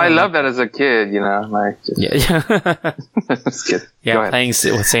games, I love that as a kid, like. Just, Yeah. just kidding. Go Yeah, ahead. playing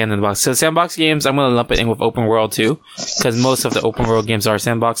with sandbox. So sandbox games, I'm gonna lump it in with open world too, because most of the open world games are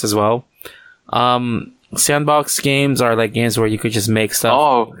sandbox as well. Sandbox games are like games where you could just make stuff.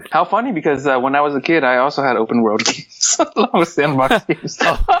 Oh, how funny! Because when I was a kid, I also had open world games along with sandbox games.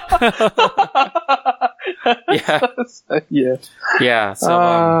 Yeah, Yeah. yeah. So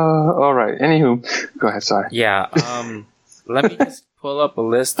all right. Anywho, go ahead. Sorry. yeah. Let me just pull up a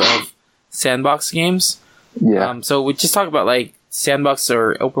list of sandbox games. Yeah. So we just talk about like sandbox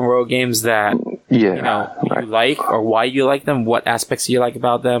or open world games that Yeah. you like or why you like them, what aspects you like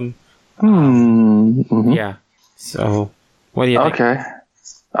about them. Mhm. Yeah. So What do you think? Okay.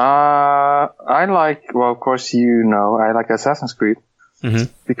 I like, well, of course, I like Assassin's Creed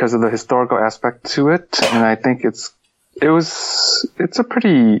because of the historical aspect to it, and I think it's a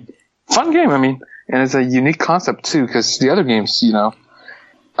pretty fun game. I mean, and it's a unique concept too, because the other games,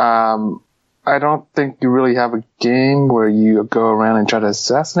 I don't think you really have a game where you go around and try to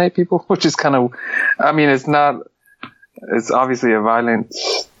assassinate people, which is kind of, I mean, it's obviously a violent.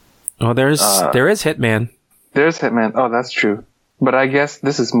 Oh, there is Hitman. There's Hitman. Oh, that's true. But I guess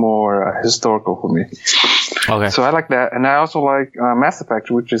this is more historical for me. Okay. So I like that. And I also like Mass Effect,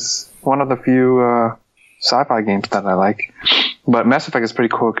 which is one of the few sci-fi games that I like. But Mass Effect is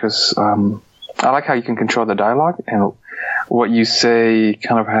pretty cool because I like how you can control the dialogue, and what you say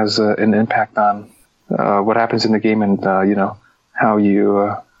kind of has an impact on what happens in the game, and how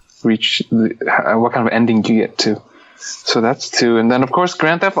you reach what kind of ending you get to. So that's two. And then of course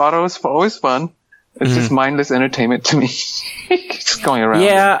Grand Theft Auto is always fun. It's just mindless entertainment to me. Just going around.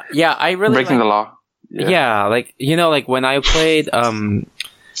 Yeah, I really breaking the law. Yeah, like when I played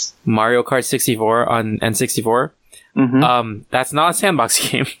Mario Kart 64 on N64. That's not a sandbox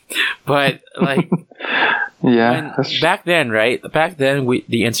game, but like, back then, right? Back then,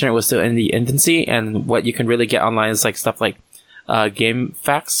 the internet was still in the infancy, and what you can really get online is like stuff like game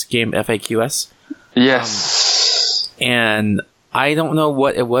facts, game FAQs. Yes. And I don't know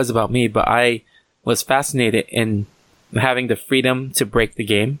what it was about me, but I was fascinated in having the freedom to break the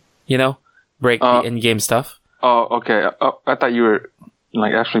game. Break the in-game stuff. Oh, okay. I thought you were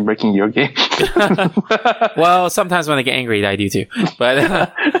like actually breaking your game. Well, sometimes when I get angry, I do too.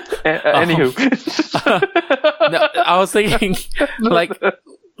 But anywho, no, I was thinking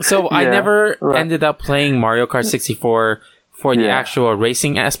I never ended up playing Mario Kart 64 for the actual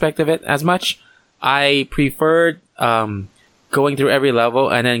racing aspect of it as much. I preferred going through every level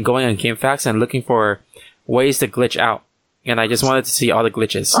and then going on GameFAQs and looking for ways to glitch out. And I just wanted to see all the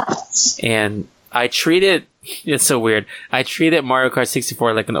glitches. And I treated, it's so weird, I treated Mario Kart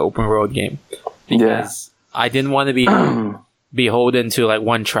 64 like an open world game. Because I didn't want to be beholden to like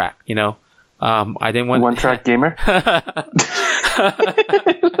one track, I didn't want... One track gamer?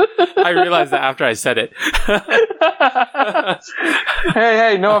 I realized that after I said it.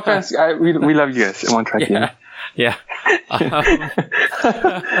 Hey, no offense. We love you guys. One track gamer. Yeah.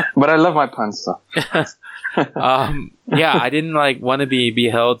 But I love my puns, so. I didn't want to be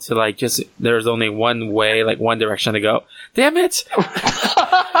held to just there's only one way, one direction to go. Damn it!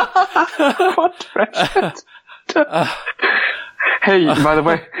 One direction. Hey, by the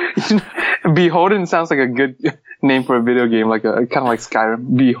way, Beholden sounds like a good name for a video game, like a kind of like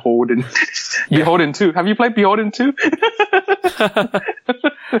Skyrim. Beholden. Beholden 2. Have you played Beholden 2?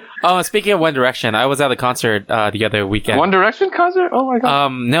 Oh, speaking of One Direction, I was at a concert the other weekend. One Direction concert? Oh my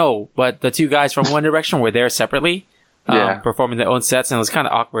god. No, but the two guys from One Direction were there separately, performing their own sets, and it was kind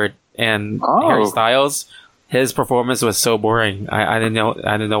of awkward. And Harry Styles, his performance was so boring. I didn't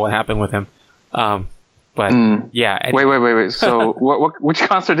know what happened with him. Yeah. Wait. So, which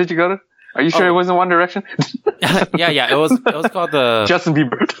concert did you go to? Are you sure it wasn't One Direction? Yeah. It was called the Justin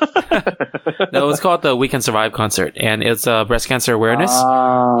Bieber. No, it was called the We Can Survive concert, and it's breast cancer awareness.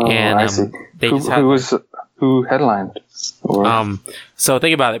 And I see. Who headlined? Or... So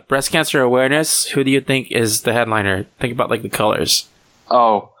think about it. Breast cancer awareness. Who do you think is the headliner? Think about the colors.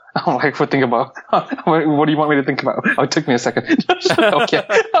 Oh. I'm like, think about. What do you want me to think about? Oh, it took me a second. Okay.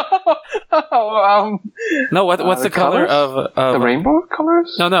 No, what's the color of the rainbow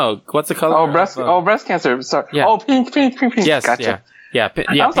colors? No. What's the color? Breast cancer. Sorry. Yeah. Oh, pink. Yes. Gotcha. Yeah.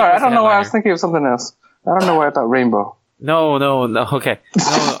 I'm sorry. I don't know why I was thinking of something else. I don't know why I thought rainbow. No. Okay.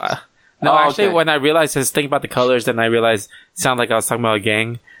 No. Actually, okay. When I realized I was thinking about the colors, then I realized it sounded like I was talking about a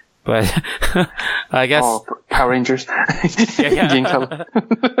gang. But I guess Power Rangers. Gang color.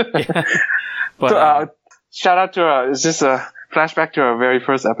 Yeah. But so, shout out to is this a flashback to our very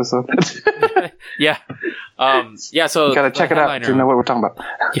first episode? Yeah. So you gotta check it out to know what we're talking about.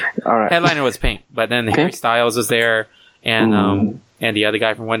 Yeah. All right. Headliner was Pink, but then Harry Styles was there, and the other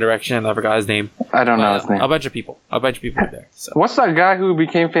guy from One Direction, I forgot his name. I don't know his name. A bunch of people were there. So. What's that guy who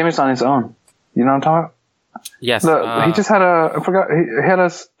became famous on his own? You know what I'm talking about? Yes. He just had he had a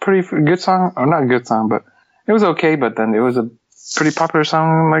pretty good song, or not a good song, but it was okay, but then it was a pretty popular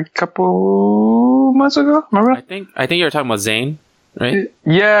song like a couple months ago, remember? I think you're talking about Zayn, right?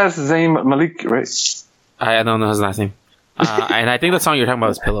 Yes, Zayn Malik, right? I don't know his last name. And I think the song you're talking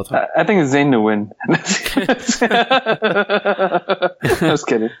about is Pillow Talk. I think it's Zayn to win. I was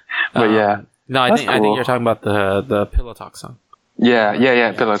kidding. But yeah. No, I think you're talking about the Pillow Talk song.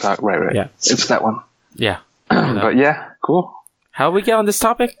 Yeah, Pillow Talk, right. Yeah. It's that one. Yeah. But yeah, cool. How did we get on this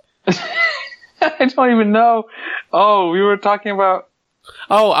topic? I don't even know. Oh, we were talking about.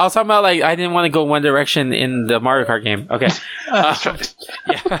 Oh, I was talking about like I didn't want to go One Direction in the Mario Kart game. Okay.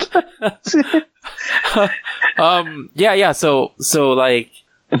 Yeah. So like,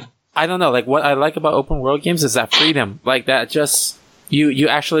 I don't know. Like, what I like about open world games is that freedom. Like that, just you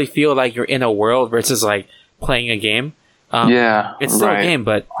actually feel like you're in a world versus like playing a game. It's still a game,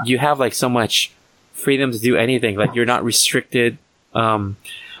 but you have like so much freedom to do anything. Like you're not restricted. I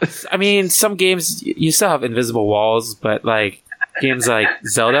mean, some games you still have invisible walls, but like games like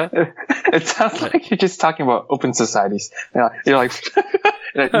Zelda. It sounds like you're just talking about open societies. You're like,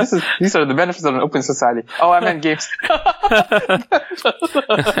 these are the benefits of an open society. Oh, I meant games. Am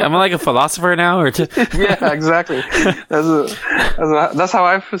I like a philosopher now, or? Yeah, exactly. That's how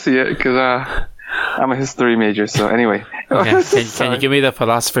I see it because I'm a history major. So anyway, okay. Can you give me the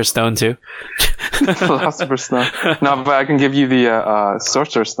Philosopher's Stone too? Philosopher's Stone. No, but I can give you the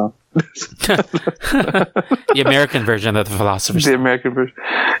Sorcerer's Stone. The American version of the Philosopher's Stone. The American version.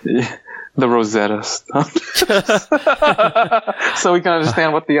 Yeah. The Rosetta Stone. So we can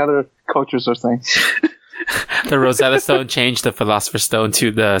understand what the other cultures are saying. The Rosetta Stone changed the Philosopher's Stone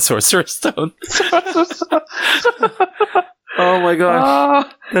to the Sorcerer's Stone. Oh my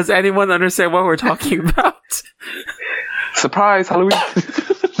gosh. Does anyone understand what we're talking about? Surprise, Halloween.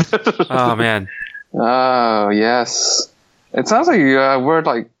 Oh man. Oh, yes. It sounds like we're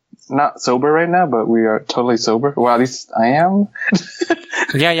like not sober right now, but we are totally sober. Well, at least I am.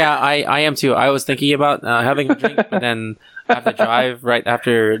 Yeah, I am too. I was thinking about having a drink, but then I have to drive right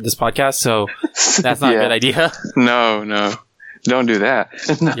after this podcast, so that's not a good idea. No. Don't do that.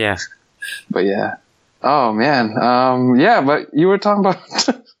 No. Yeah. But yeah. Oh, man. Yeah, but you were talking about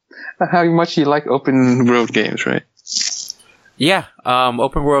how much you like open world games, right? Yeah.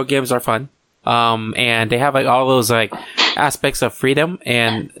 Open world games are fun. And they have like all those like aspects of freedom,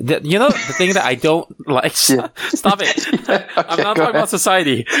 and the thing that I don't like. Yeah. Stop it! Yeah, okay, I'm not talking about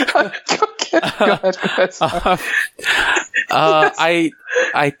society. Okay, go ahead.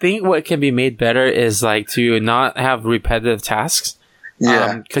 I think what can be made better is like to not have repetitive tasks.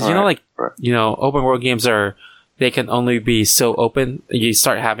 Yeah, because open world games they can only be so open. You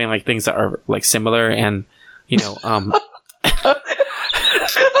start having like things that are like similar, and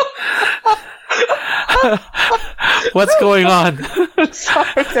what's going on? Sorry,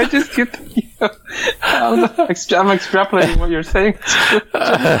 I just get I'm extrapolating what you're saying.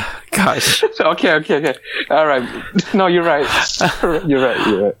 Gosh. Okay. All right. No, you're right. You're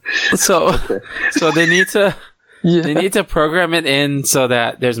right. So they need to they need to program it in so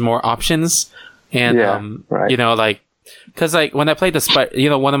that there's more options, and like because like when I played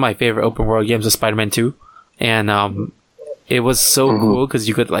one of my favorite open world games was Spider-Man 2, and it was so cool because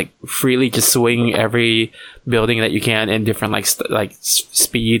you could like freely just swing every building that you can in different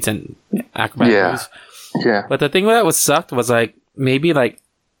speeds and acrobatic moves. Yeah. But the thing that was sucked was like maybe like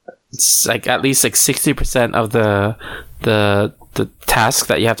at least like 60% of the task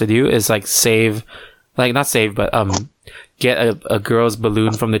that you have to do is like not save, but get a girl's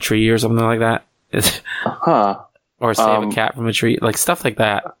balloon from the tree or something like that. Or save a cat from a tree, like stuff like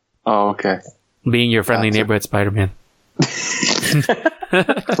that. Oh, okay. Being your friendly neighborhood Spider-Man.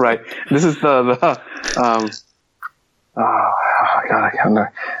 Right. This is the oh god, I can't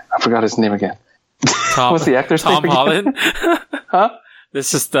remember. I forgot his name again. What's the actor's name? Tom Holland? Huh?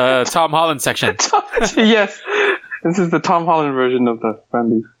 This is the Tom Holland section. Yes. This is the Tom Holland version of the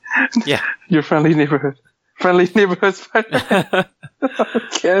friendly. Yeah. Your friendly neighborhood. Friendly neighborhood Spider-Man.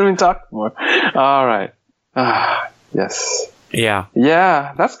 Can't even talk more. All right. Yes. Yeah.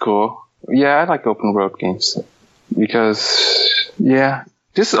 Yeah, that's cool. Yeah, I like open world games. Because,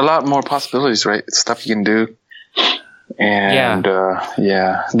 just a lot more possibilities, right? Stuff you can do. And,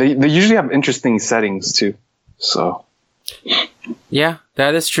 they usually have interesting settings, too. So. Yeah,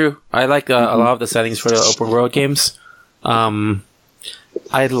 that is true. I like a lot of the settings for the open world games. I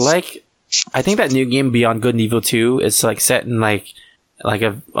think that new game Beyond Good and Evil 2 is like set in like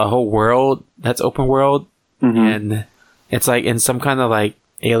a whole world that's open world. And it's like in some kind of like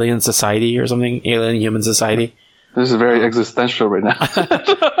alien society or something, alien human society. This is very existential right now.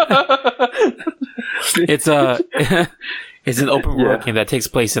 It's an open world game that takes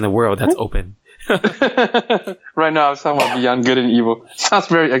place in a world that's open. Right now, I'm talking about Beyond Good and Evil. Sounds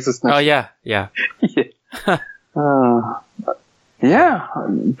very existential. Oh yeah.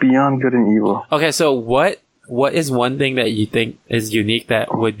 Beyond Good and Evil. Okay, so what is one thing that you think is unique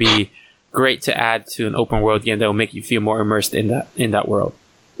that would be great to add to an open world game that will make you feel more immersed in that world?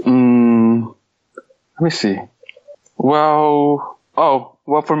 Let me see. Well,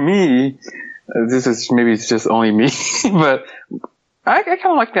 for me, this is maybe it's just only me, but I kind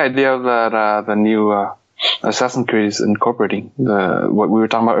of like the idea of that the new Assassin's Creed is incorporating what we were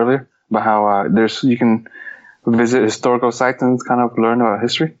talking about earlier, about how you can visit historical sites and kind of learn about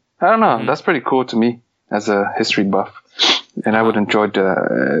history. I don't know. That's pretty cool to me as a history buff, and I would enjoy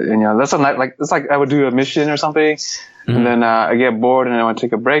that's a night like it's like I would do a mission or something, and then I get bored and I want to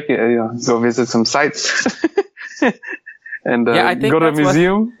take a break, go visit some sites. And I think go to a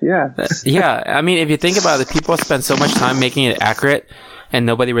museum. Yeah, I mean, if you think about it, people spend so much time making it accurate, and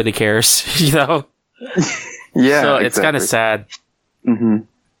nobody really cares, Yeah, so it's kind of sad. Mm-hmm.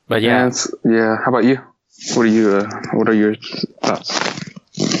 But yeah. How about you? What are your thoughts?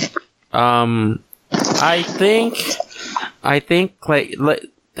 I think like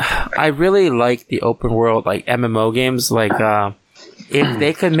I really like the open world like MMO games. Like if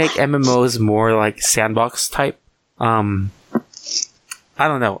they could make MMOs more like sandbox type. I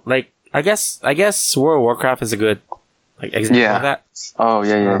don't know. Like I guess World of Warcraft is a good like example of that. Oh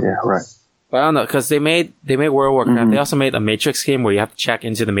yeah, right. But I don't know because they made World of Warcraft. They also made a Matrix game where you have to check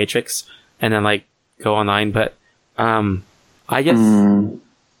into the Matrix and then like go online. But I guess.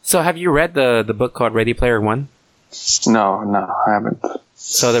 So have you read the book called Ready Player One? No, I haven't.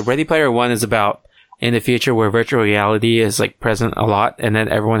 So the Ready Player One is about in the future where virtual reality is like present a lot, and then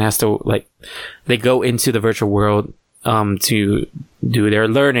everyone has to like they go into the virtual world to do their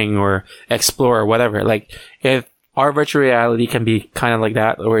learning or explore or whatever. Like if our virtual reality can be kind of like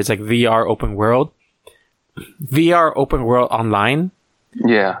that, or it's like VR open world online.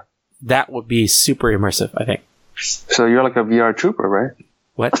 Yeah, that would be super immersive, I think. So you're like a VR trooper, right?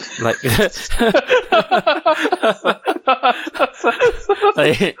 What? Like, like,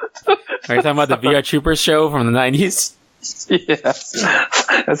 are you talking about the VR Troopers show from the 90s? Yes.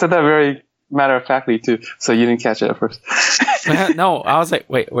 I said that very matter-of-factly, too, so you didn't catch it at first. No, I was like,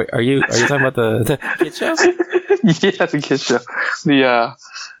 wait, are you talking about the kid show? Yeah, the kid show.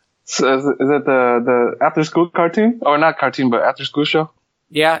 So is it the after-school cartoon? Or not cartoon, but after-school show?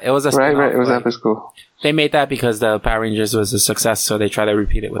 Yeah, it was a right. It was after school. They made that because the Power Rangers was a success, so they try to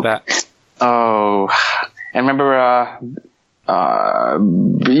repeat it with that. Oh, and remember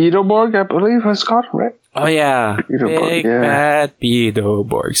Beetleborg, I believe it's called, right? Oh yeah, Big Bad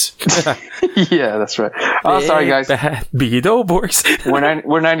Beetleborgs. Yeah, that's right. Oh, sorry guys. Bad Beetleborgs.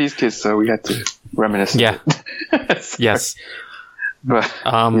 we're 90s kids, so we had to reminisce. Yeah. Yes. But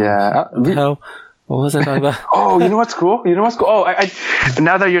what was I talking about? Oh, you know what's cool? Oh, I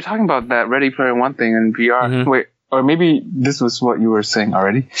now that you're talking about that Ready Player One thing in VR, wait, or maybe this was what you were saying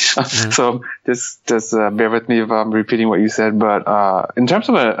already. So just bear with me if I'm repeating what you said. But in terms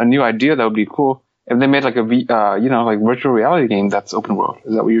of a new idea, that would be cool if they made like a like virtual reality game that's open world.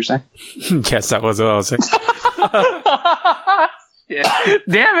 Is that what you're saying? Yes, that was what I was saying. Yeah.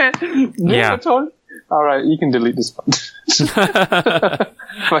 Damn it! Yeah. All right, you can delete this part.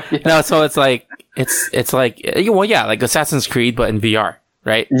 No, so it's like like Assassin's Creed, but in VR,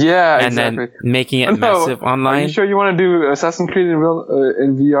 right? Yeah, and exactly. then making it massive online. Are you sure you want to do Assassin's Creed in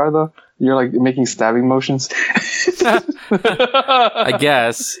VR though? You're like making stabbing motions. I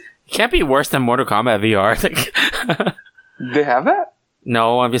guess it can't be worse than Mortal Kombat VR. They have that?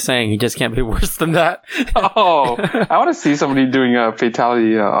 No, I'm just saying, it just can't be worse than that. Oh, I want to see somebody doing a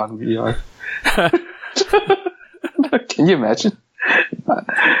fatality on VR. Can you imagine? Man.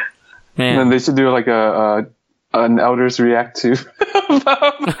 And then they should do like an Elders React to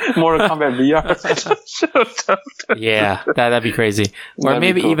Mortal Kombat VR. Yeah, that'd be crazy. Or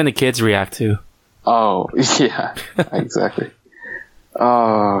maybe even the kids react to. Oh, yeah, exactly.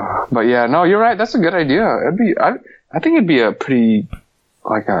 But yeah, no, you're right. That's a good idea. I think it'd be a pretty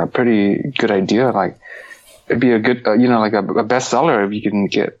good idea. Like, it'd be a good, like a bestseller if you can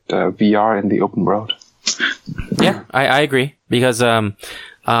get VR in the open world. Yeah, I agree. Because, I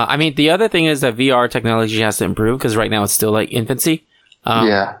mean, the other thing is that VR technology has to improve because right now it's still like infancy.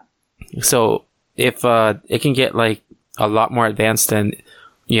 Yeah. So if it can get like a lot more advanced, then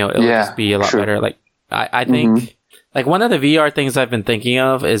it'll just be a lot better. Like I think like one of the VR things I've been thinking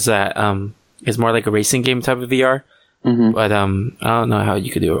of is that it's more like a racing game type of VR. But I don't know how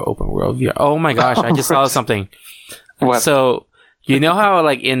you could do an open world VR. Oh my gosh, I just saw something. What? So you know how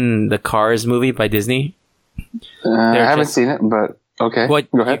like in the Cars movie by Disney? I haven't seen it, but okay. What,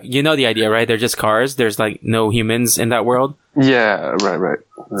 go ahead. You know the idea, right? They're just cars. There's like no humans in that world. Yeah, right.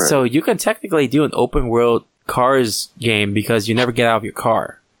 So you can technically do an open world Cars game because you never get out of your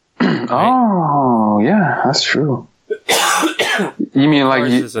car. Right? Oh, yeah, that's true. You mean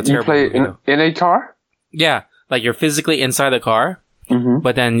like you play in a car? Yeah, like you're physically inside the car,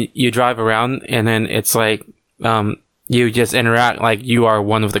 but then you drive around and then it's like you just interact like you are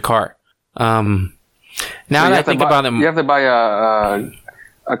one of the car. Now So that I think about it, you have to buy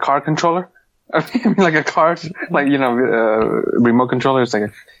a car controller. I mean, like a car, like remote controller. It's like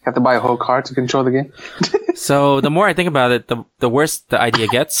you have to buy a whole car to control the game. so the more I think about it, the worse the idea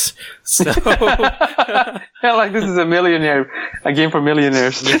gets. So Yeah, like this is a game for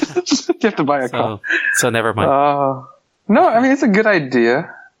millionaires. You have to buy a car. so never mind. No, I mean it's a good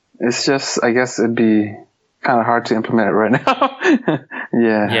idea. It's just I guess it'd be kind of hard to implement it right now.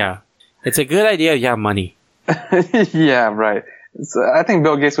 Yeah, it's a good idea. You have money. Yeah, right. So I think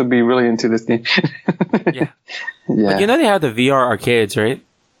Bill Gates would be really into this game. Yeah. Yeah. But you know they have the VR arcades, right?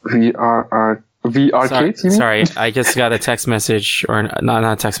 VR arcades, you mean? Sorry, I just got a text message, or not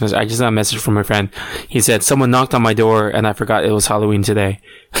a text message. I just got a message from my friend. He said someone knocked on my door, and I forgot it was Halloween today.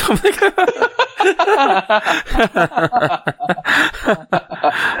 I'm like,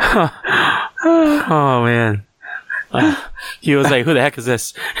 oh man. He was like, "Who the heck is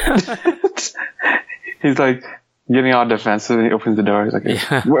this?" He's like getting all defensive, and he opens the door. He's like,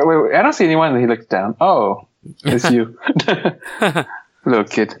 Yeah. wait, I don't see anyone. And he looks down. Oh, it's you, little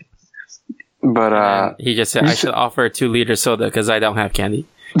kid. But He just said, "I should offer 2-liter soda because I don't have candy."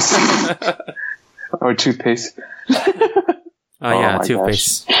 or toothpaste. Oh yeah, my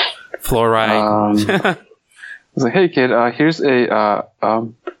toothpaste, fluoride. He's like, hey kid, here's a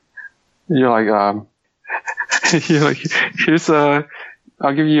you're like here's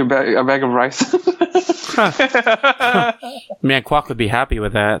I'll give you a bag of rice. Man, Quack would be happy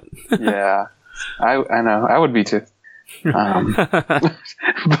with that. Yeah, I know, I would be too.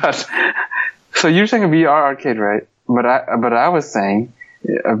 But so you're saying a VR arcade, right? But I was saying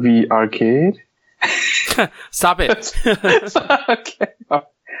a VR arcade. Stop it. Okay.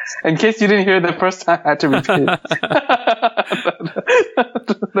 In case you didn't hear the first time, I had to repeat it.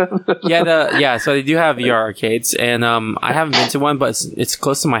 Yeah, so they do have VR arcades, and I haven't been to one, but it's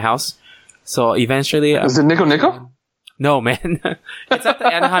close to my house. So eventually, Is it Nico? no, man, it's at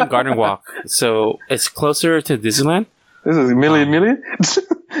the Anaheim Garden Walk, so it's closer to Disneyland. This is million?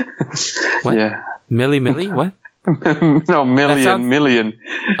 What? Yeah. Millie? What? No, million.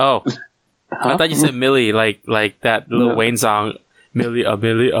 Oh, I thought you said Millie, like that Lil Wayne song. Millie, a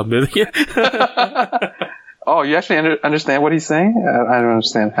million. Oh, you actually understand what he's saying? I don't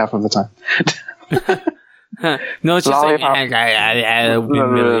understand half of the time. No, it's just Lollipop. like,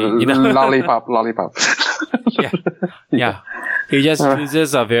 you know? Lollipop. Yeah. He just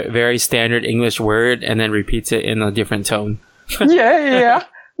uses a very standard English word and then repeats it in a different tone. Yeah.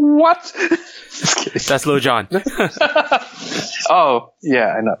 What? That's Lil Jon. Oh,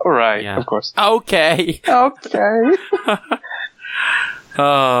 yeah, I know. Right, Yeah. of course. Okay. Okay.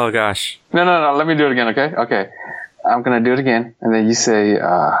 Oh gosh. No. Let me do it again, okay? Okay. I'm gonna do it again, and then you say,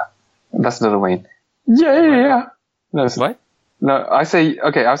 that's Lil Wayne. Yeah. No, What? No, I'll say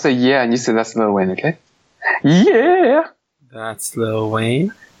yeah, and you say that's Lil Wayne, okay? Yeah. That's Lil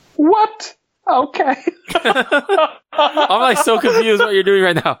Wayne. What? Okay. I'm like so confused what you're doing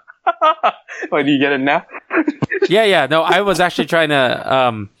right now. Wait, do you get it now? Yeah. No, I was actually trying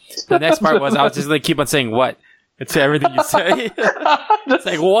to. The next part was I was just gonna keep on saying what. It's everything you say. It's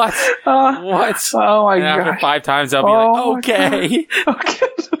like what? What? Oh my And after god. 5 times, I'll be Oh like, okay. Okay.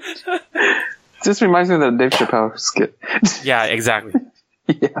 Just reminds me of the Dave Chappelle skit. Yeah, exactly.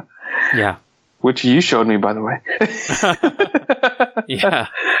 Yeah. Yeah. Which you showed me, by the way. Yeah.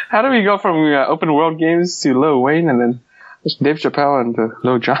 How do we go from open world games to Lil Wayne and then Dave Chappelle and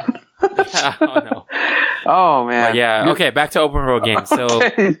Lil Jon? Oh no. Oh man. But yeah. Okay. Back to open world games. So.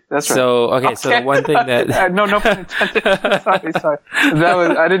 Okay, that's right. So the one thing that no pun intended. Sorry.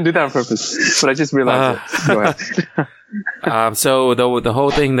 I didn't do that on purpose, but I just realized it. Go ahead. so the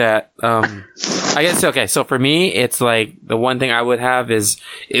whole thing that I guess okay. So for me, it's like the one thing I would have is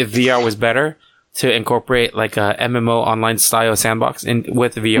if VR was better to incorporate like a MMO online style sandbox in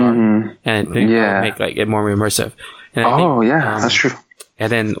with VR, and I think that would make like it more immersive. And I think, that's true. And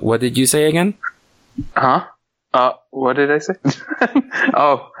then what did you say again? Huh? What did I say?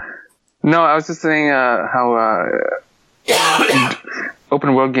 Oh, no, I was just saying how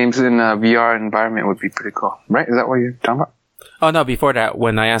open world games in a VR environment would be pretty cool, right? Is that what you're talking about? Oh no, before that,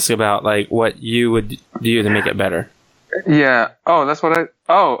 when I asked about like what you would do to make it better. Yeah. Oh, that's what I.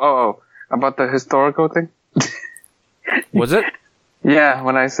 Oh, about the historical thing. Was it? Yeah,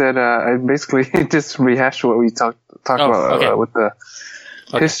 when I said I basically just rehashed what we talked about okay. with the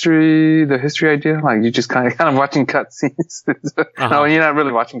history idea. Like you're just kind of watching cutscenes. No, you're not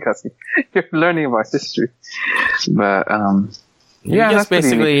really watching cutscenes. You're learning about history. But You yeah, just that's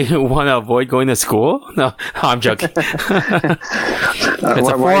basically want to avoid going to school? No, I'm joking. It's a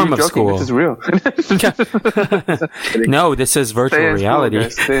why are form you of joking? school. This is real. No, this is virtual reality.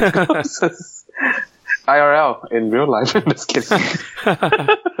 IRL in real life. Just kidding.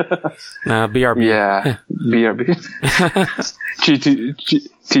 BRB. Yeah, BRB.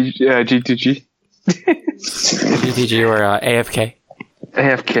 G2G. GTG or AFK.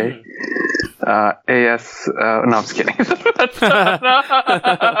 AFK. AS. No, I'm just kidding. I'm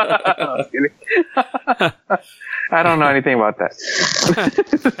just kidding. I don't know anything about that.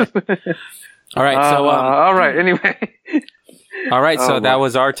 All right. So. All right. Anyway. All right. So that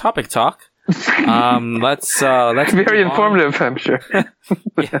was our topic talk. Let's very informative, I'm sure.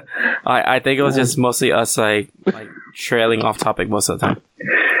 Yeah. I think it was just mostly us like trailing off topic most of the time.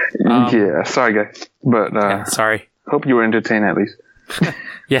 Yeah, sorry guys, but sorry. Hope you were entertained at least.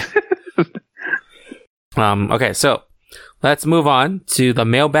 Yeah. Okay, so let's move on to the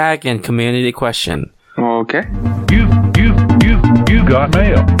mailbag and community question. Okay. You got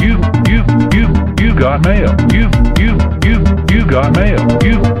mail. You got mail. You got mail.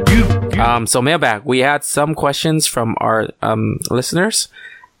 So mailbag, we had some questions from our listeners,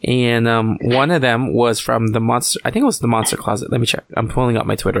 and one of them was from the Monster. I think it was the Monster Closet. Let me check. I'm pulling up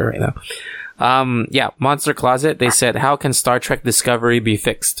my Twitter right now. Monster Closet. They said, "How can Star Trek Discovery be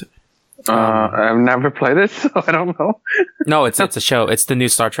fixed?" I've never played it, so I don't know. No, it's a show. It's the new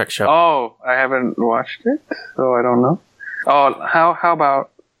Star Trek show. Oh, I haven't watched it, so I don't know. Oh, how about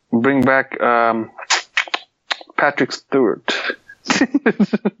bring back Patrick Stewart?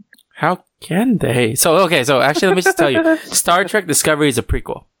 How can they? So actually, let me just tell you, Star Trek Discovery is a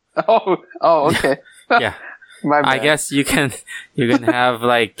prequel. Oh, okay. Yeah. My bad. I guess you can have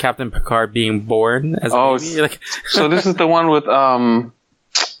like Captain Picard being born as a baby. Like, so this is the one with oh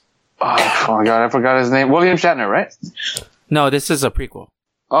my god, I forgot his name. William Shatner, right? No, this is a prequel.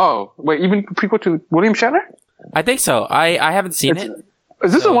 Oh, wait, even prequel to William Shatner? I think so. I haven't seen it.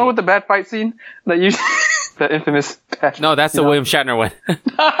 Is this the one with the bad fight scene that you the infamous bad? No, that's the William Shatner one.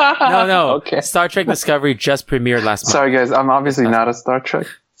 No. Okay. Star Trek Discovery just premiered last month. Sorry guys, I'm obviously not a Star Trek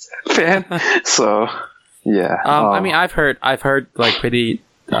fan. So, yeah. I mean, I've heard like pretty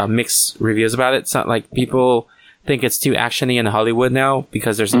mixed reviews about it. It's not like people think it's too actiony in Hollywood now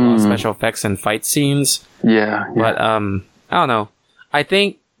because there's a lot of special effects and fight scenes. Yeah. But I don't know. I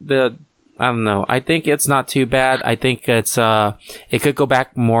think it's not too bad. I think it's it could go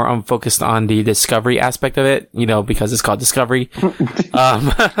back more focused on the discovery aspect of it, because it's called Discovery.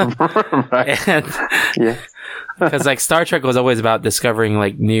 Right. And, yeah. Because like Star Trek was always about discovering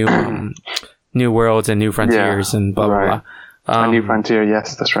like new worlds and new frontiers and blah blah blah. A new frontier,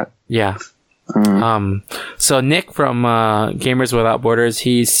 yes, that's right. Yeah. So Nick from Gamers Without Borders,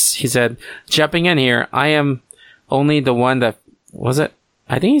 he said, jumping in here, I am only the one that was it.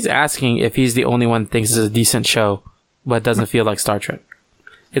 I think he's asking if he's the only one that thinks it's a decent show, but doesn't feel like Star Trek.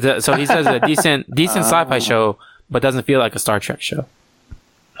 So he says a decent sci-fi show, but doesn't feel like a Star Trek show.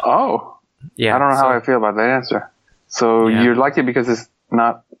 Oh. Yeah. I don't know how I feel about that answer. So you like it because it's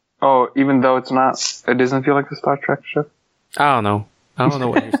not, even though it's not, it doesn't feel like a Star Trek show? I don't know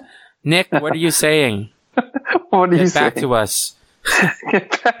what you're Nick, what are you saying? What are you saying? Get back to us.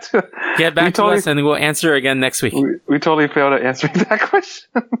 Get back to us and we'll answer again next week. We totally failed at answering that question.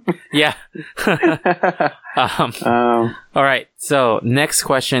 Yeah. All right. So next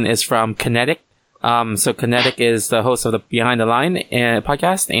question is from Kinetic. So Kinetic is the host of the Behind the Line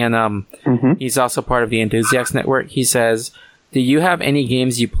podcast, and he's also part of the Enthusiast Network. He says, do you have any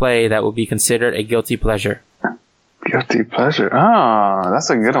games you play that will be considered a guilty pleasure? Guilty pleasure. Oh,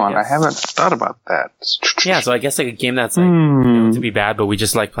 that's a good one. I haven't thought about that. Yeah, so I guess like a game that's like to be bad, but we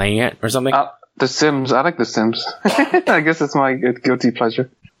just like playing it or something. The Sims. I like The Sims. I guess it's my guilty pleasure.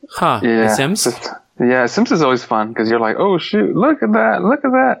 Huh? Yeah. The Sims. Sims is always fun because you're like, oh shoot, look at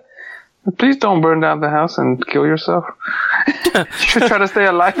that. Please don't burn down the house and kill yourself. You should try to stay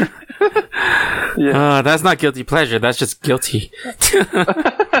alive. Yeah. That's not guilty pleasure. That's just guilty.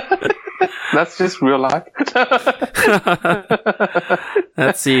 That's just real life.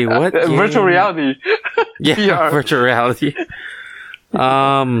 Let's see what game? Virtual reality. Yeah, VR. Virtual reality.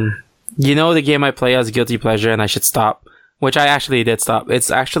 The game I play as guilty pleasure, and I should stop. Which I actually did stop. It's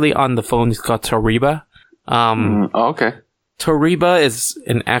actually on the phone. It's called Toriba. Okay. Toriba is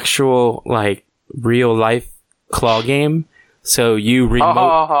an actual like real life claw game. So you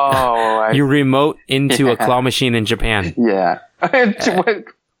remote you remote into a claw machine in Japan. Yeah.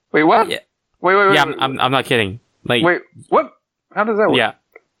 Wait, what? Yeah. Wait. Yeah, I'm not kidding. Like, wait, what? How does that work? Yeah.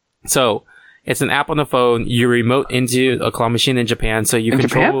 So it's an app on the phone. You remote into a claw machine in Japan, so you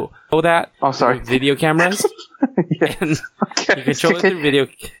control that. Oh, sorry. With video cameras. Yes. And Okay. you control it through video.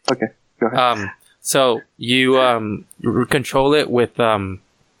 Okay. Go ahead. So you control it with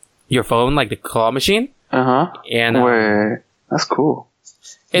your phone, like the claw machine. And And wait, that's cool.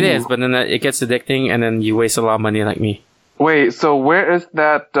 It is, but then it gets addicting, and then you waste a lot of money like me. Wait, so where is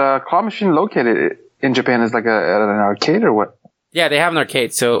that claw machine located in Japan? Is like at an arcade or what? Yeah, they have an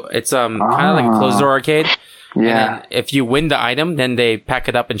arcade, so it's kind of like a closed door arcade. Yeah. And then if you win the item, then they pack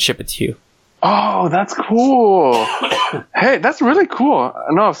it up and ship it to you. Oh, that's cool. Hey, that's really cool.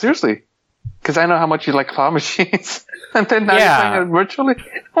 No, seriously. Because I know how much you like claw machines. And then now you're playing it virtually.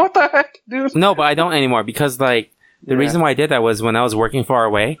 What the heck, dude? No, but I don't anymore because like the reason why I did that was when I was working far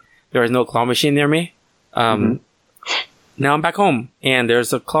away, there was no claw machine near me. Now I'm back home and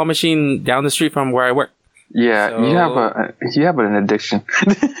there's a claw machine down the street from where I work. Yeah, So- you have an addiction.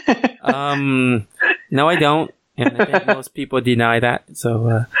 No, I don't. And I think most people deny that.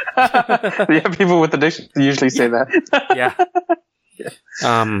 So, Yeah, people with addictions usually say that. yeah.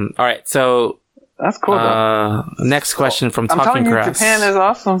 All right. So, That's cool, though. next question from I'm Talking telling you, Grass. Japan is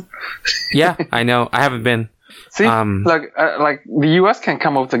awesome. Yeah, I know. I haven't been. See, like the U.S. can't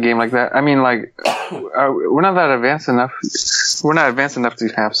come up with a game like that. I mean, like, we're not that advanced enough. We're not advanced enough to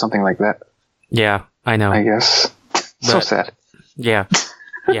have something like that, Yeah, I know. I guess. So But- sad. Yeah.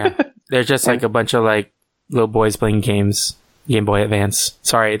 Yeah. They're just like a bunch of like little boys playing games. Game Boy Advance.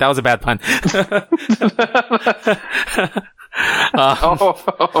 Sorry, that was a bad pun. I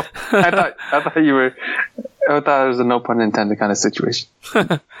thought you were. I thought it was a no pun intended kind of situation.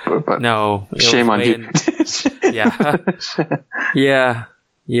 But No. it shame was on way you. in- Yeah. Yeah.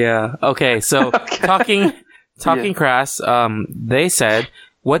 Yeah. Okay. So talking Crass, they said,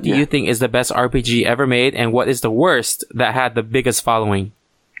 what do you think is the best RPG ever made and what is the worst that had the biggest following?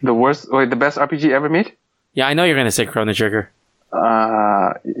 The best RPG ever made? Yeah, I know you're going to say Chrono Trigger.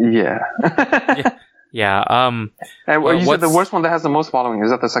 Yeah. Yeah. And you said the worst one that has the most following.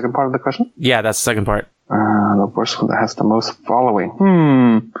 Is that the second part of the question? Yeah, that's the second part. The worst one that has the most following.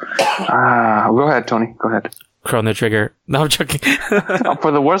 Go ahead, Tony. Go ahead. Chrono Trigger. No, I'm joking.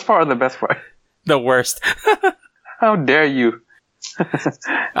 For the worst part or the best part? The worst. How dare you?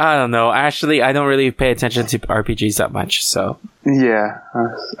 I don't know. Actually, I don't really pay attention to RPGs that much, so. Yeah,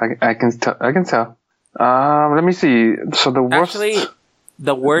 I can tell. Let me see. So the worst. Actually,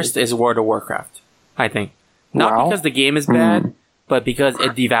 the worst is World of Warcraft, I think. Not Wow. because the game is bad, but because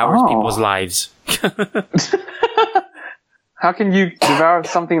it devours Oh. people's lives. How can you devour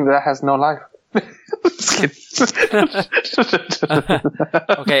something that has no life?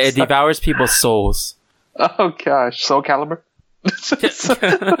 Okay, it devours people's souls. Oh gosh, Soul Calibur. but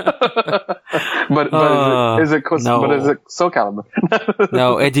is it no. but is it Soul Calibur?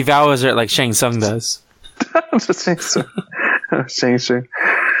 No, it devours it like Shang Tsung does. Shang Tsung. Shang Tsung.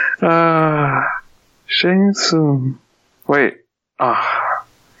 Shang Tsung. Wait.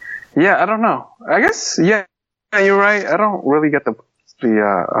 Yeah, I don't know. I guess yeah, you're right. I don't really get the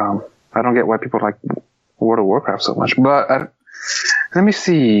I don't get why people like World of Warcraft so much. But let me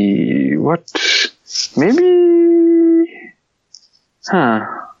see. What? Maybe.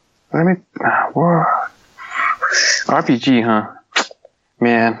 Let me. RPG, huh?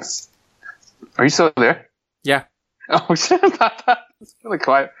 Man, are you still there? Yeah. Oh shit! It's really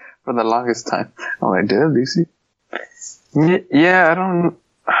quiet for the longest time. Oh, I did, Lucy. Yeah, I don't.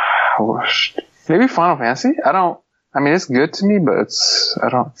 Maybe Final Fantasy. I don't. I mean, it's good to me, but I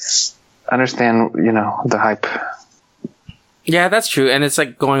don't understand. The hype. Yeah, that's true, and it's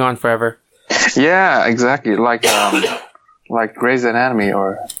like going on forever. Yeah, exactly. Like Grey's Anatomy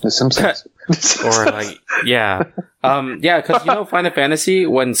or The Simpsons. Or like, yeah. Because Final Fantasy,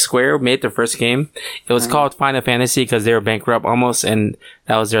 when Square made their first game, it was called Final Fantasy because they were bankrupt almost, and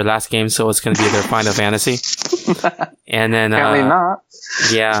that was their last game, so it's going to be their Final Fantasy. And then, Apparently not.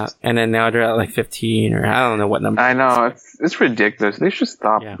 Yeah, and then now they're at like 15, or I don't know what number. I know, it's ridiculous. They should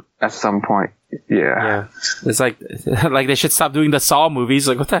stop Yeah. at some point. Yeah. Yeah. It's like they should stop doing the Saw movies.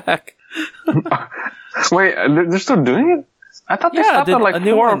 Like, what the heck? Wait, they're still doing it? I thought they stopped at like a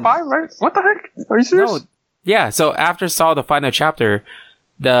new 4 or one. 5, right? What the heck? Are you serious? No. Yeah, so after Saw the final chapter,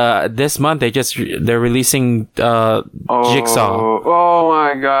 this month they're releasing Jigsaw. Oh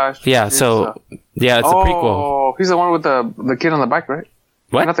my gosh. Yeah, Jigsaw. so yeah, it's a prequel. Oh, he's the one with the kid on the bike, right?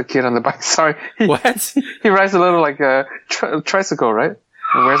 What? Not the kid on the bike. Sorry. What? He rides a little like a tricycle, right?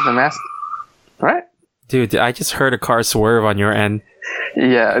 And wears the mask, right? Dude, I just heard a car swerve on your end.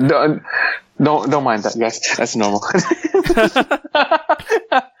 Yeah. Don't mind that, guys. That's normal.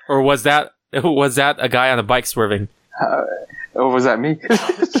 Or was that a guy on a bike swerving? Or was that me?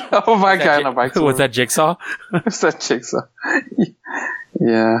 Oh my god, on a bike. Was that Jigsaw? Was that Jigsaw?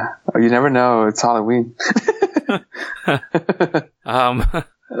 Yeah. Oh, you never know. It's Halloween.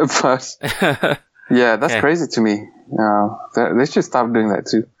 But yeah, that's Okay. crazy to me. They should stop doing that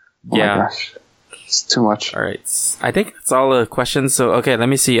too. Oh Yeah. my gosh. It's too much. All right. I think that's all the questions. So, okay, let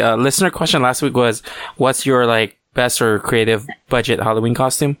me see. Listener question last week was, what's your like best or creative budget Halloween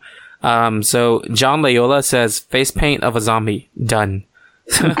costume? So John Layola says face paint of a zombie. Done.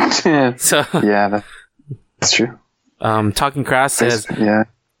 So Yeah, that's true. Talking Crass says,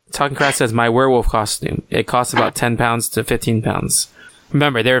 my werewolf costume. It costs about 10 pounds to 15 pounds.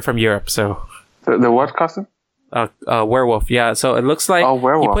 Remember, they're from Europe, so. The what costume? Werewolf, yeah. So it looks like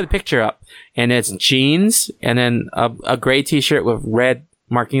werewolf. he put a picture up, and it's jeans, and then a gray t-shirt with red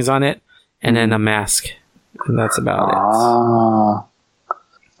markings on it, and then a mask. And that's about it.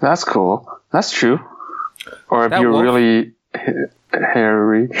 That's cool. That's true. Or if That you're wolf- really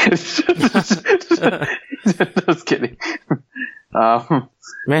hairy. Just kidding. Man,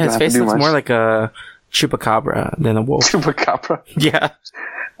 his have face to do looks much. more like a chupacabra than a wolf. Chupacabra. Yeah.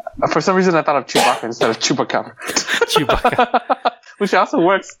 For some reason, I thought of Chewbacca instead of Chupacabra. Chewbacca. Which also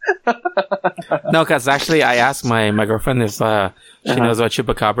works. No, because actually I asked my girlfriend if she knows what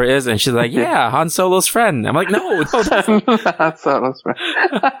chupacabra is, and she's like, yeah, Han Solo's friend. I'm like, no, that's That's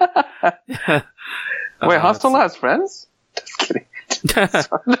right. Wait, Han Solo has friends? Just kidding. Sorry.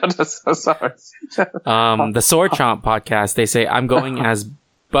 the Sword Chomp podcast, they say, I'm going as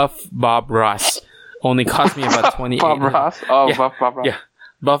Buff Bob Ross. Only cost me about 28. Bob Ross? Oh, Yeah. Bob Ross. Yeah.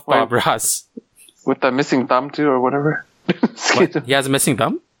 Buff Bob Ross. With the missing thumb, too, or whatever. What? He has a missing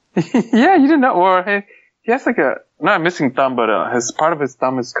thumb? Yeah, you didn't know. Or hey, he has like not a missing thumb, but part of his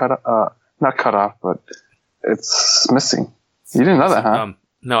thumb is not cut off, but it's missing. You didn't know that, huh?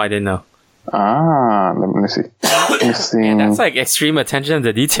 No, I didn't know. Let me see. Missing. That's like extreme attention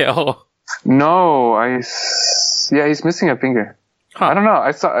to detail. No, yeah, he's missing a finger. Huh. I don't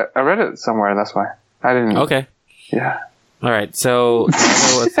know. I read it somewhere. That's why I didn't. Okay. Yeah. All right. So,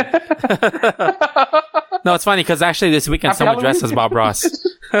 no, it's funny because actually this weekend Happy someone Halloween. dressed as Bob Ross.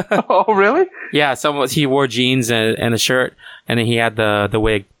 Oh, really? Yeah, he wore jeans and a shirt, and then he had the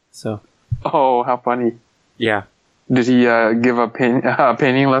wig. So, Oh, how funny. yeah. Did he give a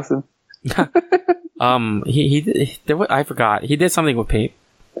painting lesson? I forgot. He did something with paint.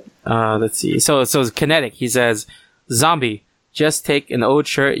 Let's see. So it's kinetic. He says, zombie, just take an old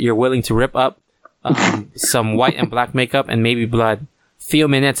shirt you're willing to rip up, some white and black makeup, and maybe blood. Few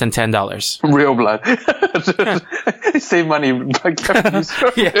minutes and $10. Real blood. Save money. By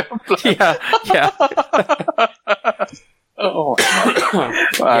Yeah. Yeah. Oh.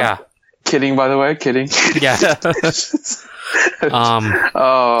 Yeah. Kidding, by the way. Kidding. Yeah.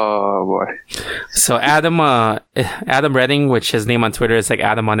 Oh boy. So Adam Redding, which his name on Twitter is like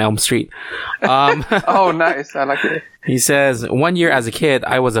Adam on Elm Street. Oh, nice. I like it. He says, 1 year as a kid,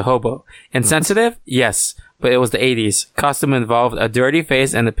 I was a hobo. Insensitive? Yes. But it was the 80s. Costume involved a dirty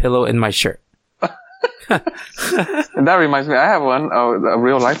face and a pillow in my shirt. And that reminds me, I have one, a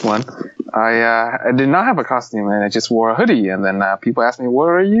real life one. I did not have a costume, and I just wore a hoodie. And then people asked me, "What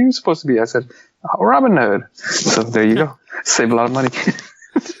are you supposed to be?" I said, "Robin Hood." So there you go. Save a lot of money.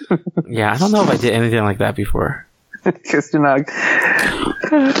 Yeah, I don't know if I did anything like that before. Because you're not.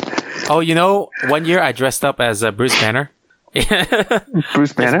 Oh, 1 year I dressed up as Bruce Banner.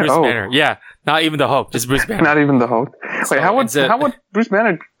 Bruce Banner. Bruce Banner. Yeah, not even the Hulk, just Bruce Banner. Not even the Hulk. So Wait, how would it's a- Bruce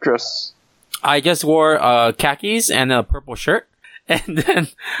Banner dress? I just wore khakis and a purple shirt, and then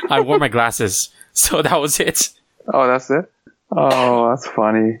I wore my glasses. So that was it. Oh, that's it. Oh, that's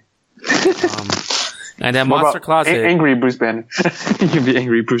funny. And then What Monster about Closet. Angry Bruce Banner. You can be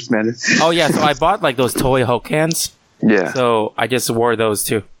angry Bruce Banner. Oh yeah, so I bought like those toy Hulk cans. Yeah. So I just wore those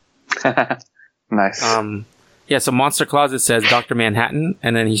too. Nice. Yeah, so Monster Closet says Dr. Manhattan,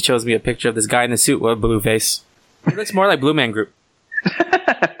 and then he shows me a picture of this guy in a suit with a blue face. It looks more like Blue Man Group.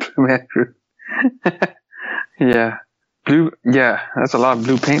 Man, true. Yeah. Blue. Yeah, that's a lot of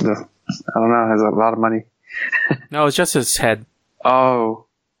blue paint though. I don't know. Has a lot of money. No, it's just his head. Oh.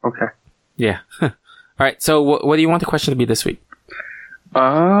 Okay. Yeah. All right, so what do you want the question to be this week?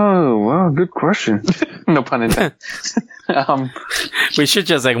 Oh, well, good question. No pun intended. We should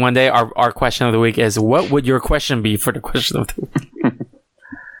just like one day our question of the week is, what would your question be for the question of the week?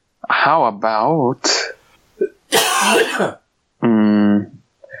 How about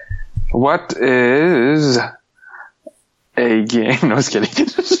what is a game? No, I was kidding.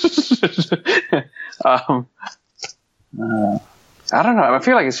 I don't know. I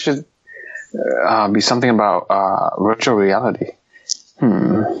feel like it should be something about virtual reality.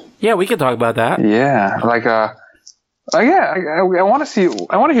 Yeah, we could talk about that. Yeah, I want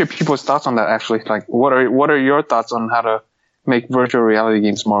to hear people's thoughts on that. Actually, like, what are your thoughts on how to make virtual reality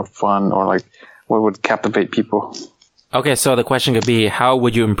games more fun, or like what would captivate people? Okay, so the question could be, how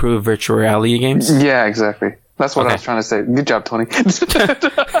would you improve virtual reality games? Yeah, exactly. That's what I Okay. was trying to say. Good job, Tony.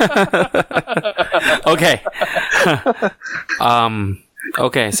 Okay.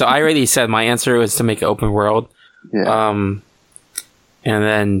 Okay, so I already said my answer was to make it open world. Yeah. And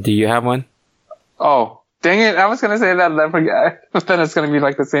then, do you have one? Oh, dang it. I was going to say that, and I forgot. But then it's going to be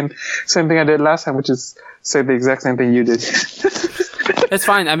like the same thing I did last time, which is say the exact same thing you did. It's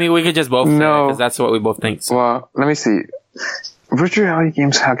fine. I mean, we could just both No. because that's what we both think. So. Well, let me see. Virtual reality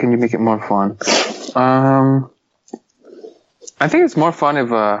games, how can you make it more fun? I think it's more fun if,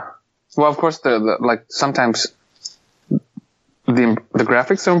 well, of course, the like, sometimes the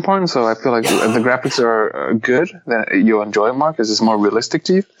graphics are important, so I feel like if the graphics are good, then you'll enjoy it more because it's more realistic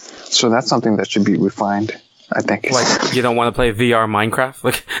to you. So that's something that should be refined, I think. Like, you don't want to play VR Minecraft?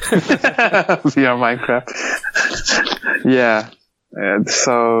 Like VR Minecraft. Yeah.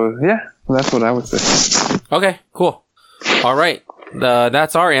 So, yeah, that's what I would say. Okay, cool. All right.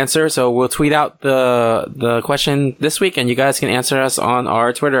 That's our answer. So we'll tweet out the question this week, and you guys can answer us on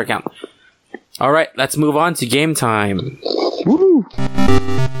our Twitter account. All right, let's move on to game time. Woo!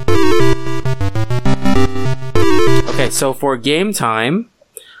 Okay, so for game time,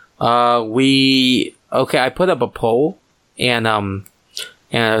 I put up a poll, and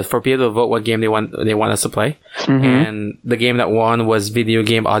for people to vote what game they want us to play, and the game that won was Video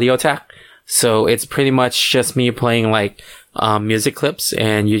Game Audio Attack. So it's pretty much just me playing like music clips,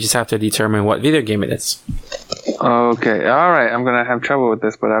 and you just have to determine what video game it is. Okay, alright, I'm gonna have trouble with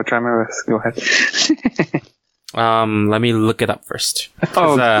this, but I'll try my best. Go ahead. Let me look it up first.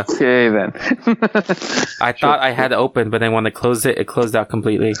 Okay, then. I thought I had it open, but then when I closed it closed out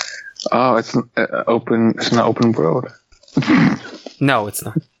completely. Oh, it's open. It's not open world. No, it's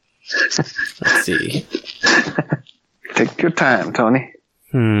not. Let's see. Take your time, Tony.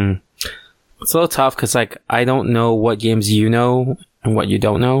 It's a little tough because, like, I don't know what games you know and what you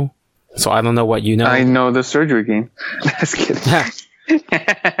don't know. So I don't know what you know. I know the surgery game. Just kidding.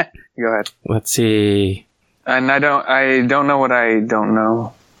 Go ahead. Let's see. And I don't know what I don't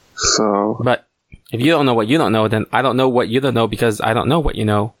know. So. But if you don't know what you don't know, then I don't know what you don't know because I don't know what you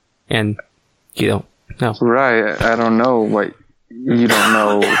know. And you don't know. Right. I don't know what you don't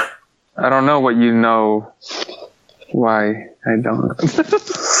know. I don't know what you know. Why I don't know.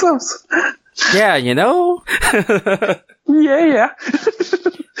 Yeah, you know? Yeah.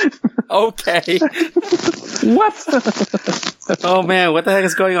 Okay. What? Oh man, what the heck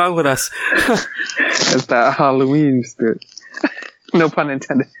is going on with us? It's that Halloween spirit. No pun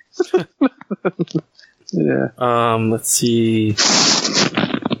intended. Yeah. Let's see.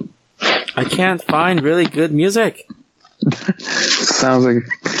 I can't find really good music. Sounds like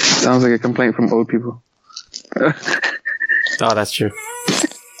a complaint from old people. Oh, that's true.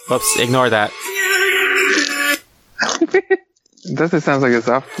 Whoops, ignore that. Doesn't sound like it's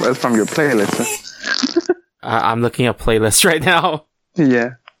from your playlist. Huh? I'm looking at playlists right now.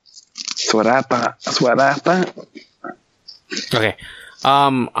 Yeah. That's what I thought. Okay.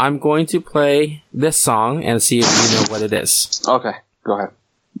 I'm going to play this song and see if you know what it is. Okay, go ahead.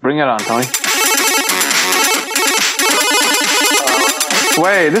 Bring it on, Tony.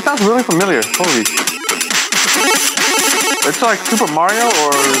 Wait, this sounds really familiar. Holy. It's like Super Mario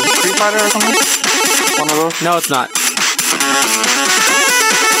or Street Fighter or something? One of those? No, it's not.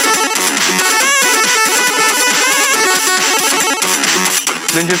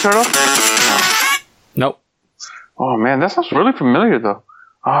 Ninja Turtle? Nope. Oh man, that sounds really familiar though.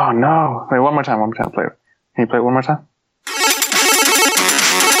 Oh no. Wait, one more time, play it. Can you play it one more time?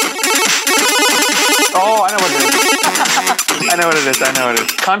 Oh, I know what it is. I know what it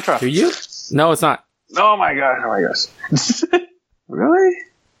is. Contra. Do you? No, it's not. Oh my gosh. Really?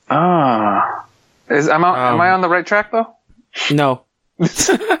 Ah. Am I on the right track though? No.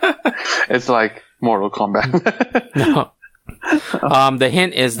 It's like Mortal Kombat. No. The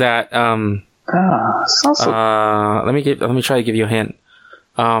hint is that sounds so let me try to give you a hint.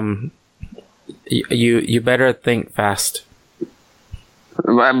 You better think fast.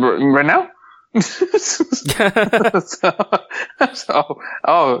 right now?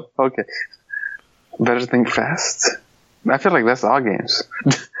 Okay. Better think fast. I feel like that's all games.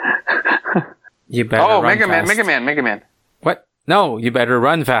 You better run Mega fast. Man. What? No, you better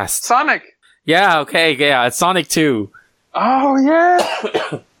run fast. Sonic. Yeah, okay, yeah, it's Sonic 2. Oh yeah.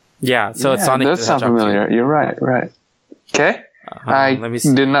 Yeah, so it's Sonic. That does sound familiar. 2. You're right. Okay. I let me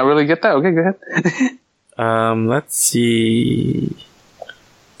see. did not really get that. Okay, go ahead. Let's see.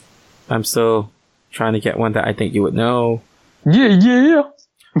 I'm still trying to get one that I think you would know. Yeah.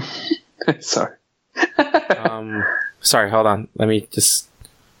 Sorry. Sorry, hold on. Let me just.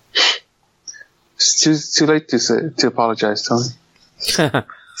 It's too late to apologize, Tony.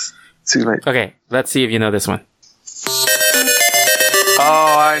 Too late. Okay, let's see if you know this one.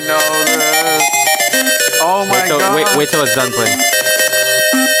 Oh, I know this. Oh my god. Wait till it's done playing.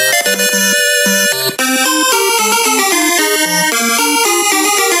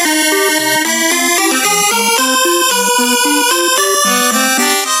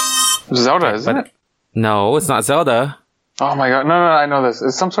 Zelda, isn't it? No, it's not Zelda. Oh my god. No, I know this.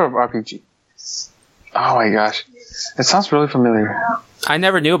 It's some sort of RPG. Oh my gosh. It sounds really familiar. I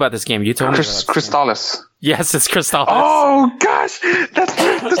never knew about this game. You told me about this game. Crystalis. Yes, it's Crystalis. Oh gosh.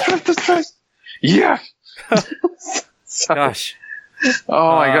 That's right. Yeah. Gosh.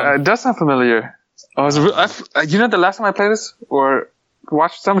 Oh my god. It does sound familiar. You know the last time I played this or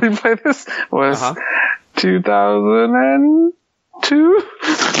watched somebody play this was 2002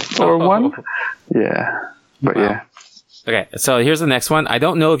 or 1. Yeah. But yeah. Okay, so here's the next one. I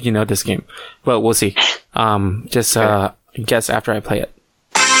don't know if you know this game, but we'll see. Just guess after I play it.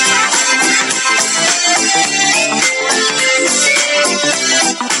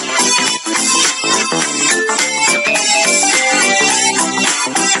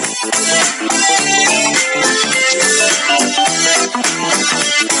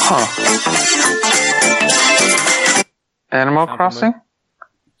 Animal Crossing?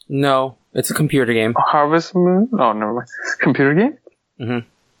 No, it's a computer game. Harvest Moon? Oh, never mind. Computer game? Mm-hmm.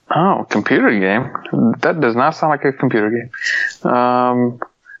 Oh, computer game? That does not sound like a computer game.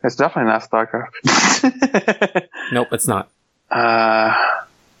 It's definitely not StarCraft. Nope, it's not.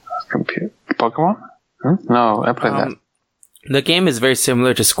 Computer Pokemon? No, I played that. The game is very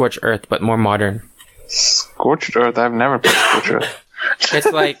similar to Scorched Earth, but more modern. Scorched Earth? I've never played Scorched Earth.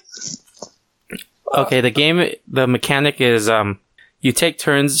 It's like... Okay, the mechanic is, you take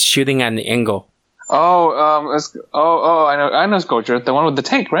turns shooting at an angle. I know Scorched Earth, the one with the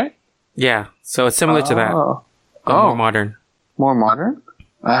tank, right? Yeah, so it's similar to that. But more modern. More modern?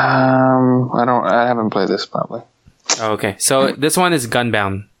 I haven't played this probably. Oh, okay, so this one is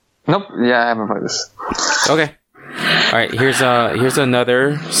Gunbound. Nope, yeah, I haven't played this. Okay. Alright, here's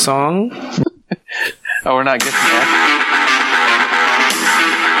another song. Oh, we're not getting that.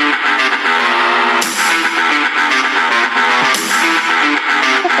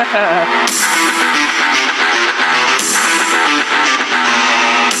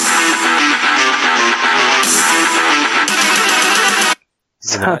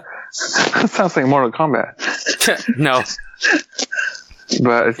 Sounds like Mortal Kombat. No.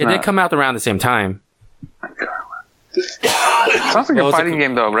 But it's It not. did come out around the same time. Sounds like a fighting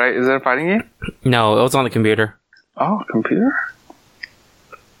game though, right? Is it a fighting game? No, it was on the computer. Oh, computer?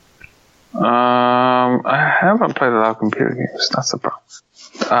 I haven't played a lot of computer games. That's the problem.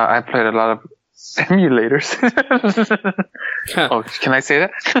 I played a lot of emulators. Oh, can I say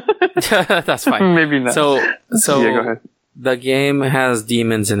that? That's fine. Maybe not. So Yeah, go ahead. the game has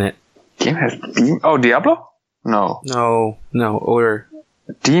demons in it. Game has Oh, Diablo? No. No, or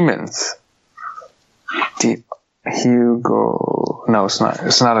Demons. Hugo. No, it's not.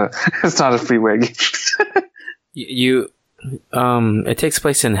 It's not a freeware game. it takes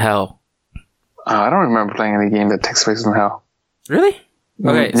place in hell. I don't remember playing any game that takes place in hell. Really?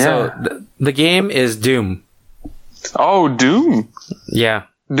 Okay, yeah. so the game is Doom. Oh, Doom. Yeah.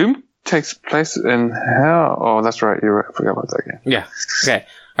 Doom takes place in hell. Oh, that's right. You're right. I forgot about that game. Yeah. Okay.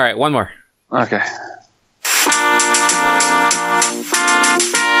 All right, one more. Okay.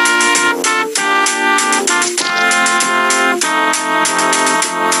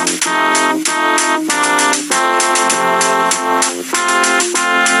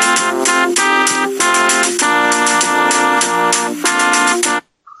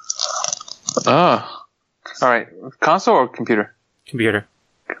 All right. Console or computer? Computer.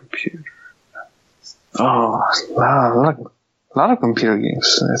 Computer. Oh, a lot of computer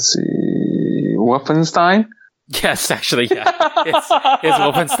games. Let's see. Wolfenstein? Yes, actually, yeah. It's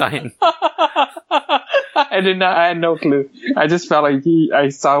Wolfenstein. I had no clue. I just felt like I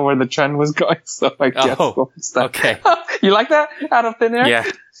saw where the trend was going, so I guessed Wolfenstein. Okay. You like that? Out of thin air? Yeah.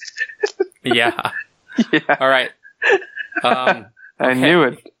 Yeah. Yeah. All right. I knew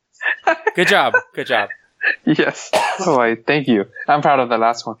it. Good job. Yes. Oh, thank you. I'm proud of the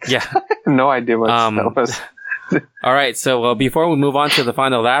last one. Yeah. No idea what that was. All right. So before we move on to the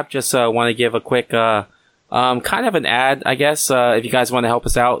final lap, just want to give a quick kind of an ad, I guess, if you guys want to help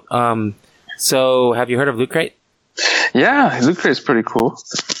us out. So have you heard of Loot Crate? Yeah, Loot Crate is pretty cool.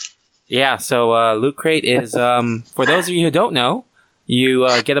 Yeah. So Loot Crate is for those of you who don't know, you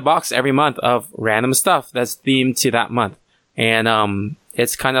get a box every month of random stuff that's themed to that month, and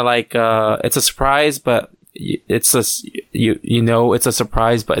it's kind of like it's a surprise, but it's it's a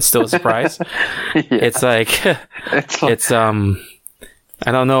surprise, but it's still a surprise. Yeah. It's like it's I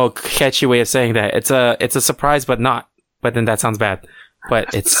don't know a catchy way of saying that. It's a surprise, but not. But then that sounds bad.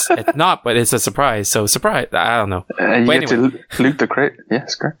 but it's not. But it's a surprise. So surprise. I don't know. You But get to loot the crate.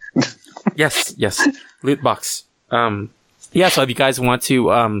 Yes, correct. Yes. Loot box. Yeah. So if you guys want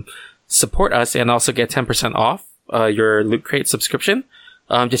to support us and also get 10% off your Loot Crate subscription,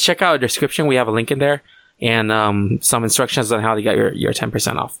 just check out our description. We have a link in there and some instructions on how to get your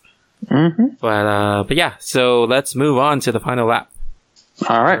 10% off. Mm-hmm. But yeah. So let's move on to the final lap.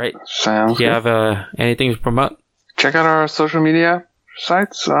 All right. All right. Sounds Do you good. have anything to promote? Check out our social media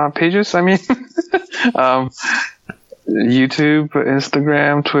sites, pages. I mean, YouTube,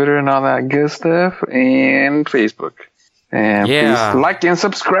 Instagram, Twitter, and all that good stuff, and Facebook. And Yeah. please like and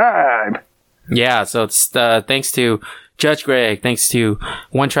subscribe. Yeah, so it's thanks to Judge Greg, thanks to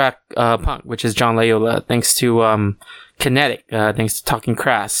One Track Punk, which is John Layola, thanks to Kinetic, thanks to Talking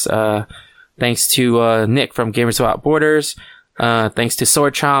Crass, thanks to Nick from Gamers Without Borders, thanks to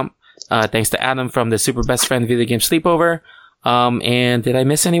Sword Chomp, thanks to Adam from the Super Best Friend Video Game Sleepover. And did I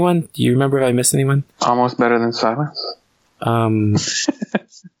miss anyone? Do you remember if I missed anyone? Almost better than silence.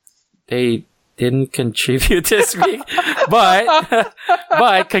 They didn't contribute this week,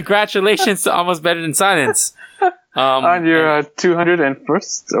 but congratulations to Almost Better Than Silence. On your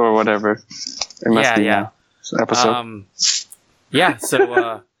 201st or whatever. It must be now. Episode. Yeah,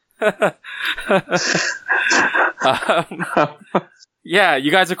 so yeah,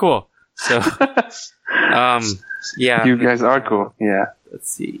 you guys are cool. So yeah. You guys are cool. Yeah. Let's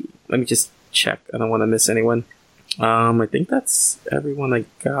see. Let me just check. I don't want to miss anyone. I think that's everyone I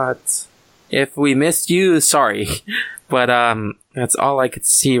got. If we missed you, sorry. But that's all I could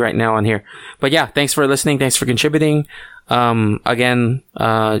see right now on here. But yeah, thanks for listening. Thanks for contributing. Again,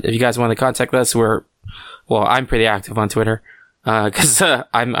 if you guys want to contact us, I'm pretty active on Twitter. Cause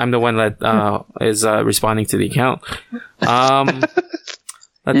I'm the one that is responding to the account.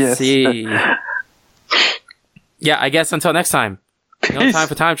 Let's see. Yeah, I guess until next time. No time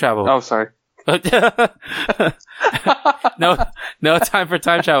for time travel. Oh, sorry. No time for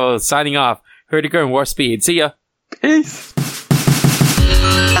time travel. Signing off. Herdiger and Warp Speed. See ya. Peace.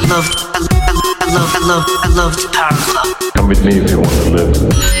 I love the power glove. Come with me if you want to live.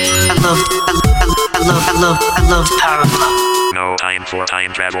 I love the power glove. No time for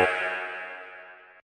time travel.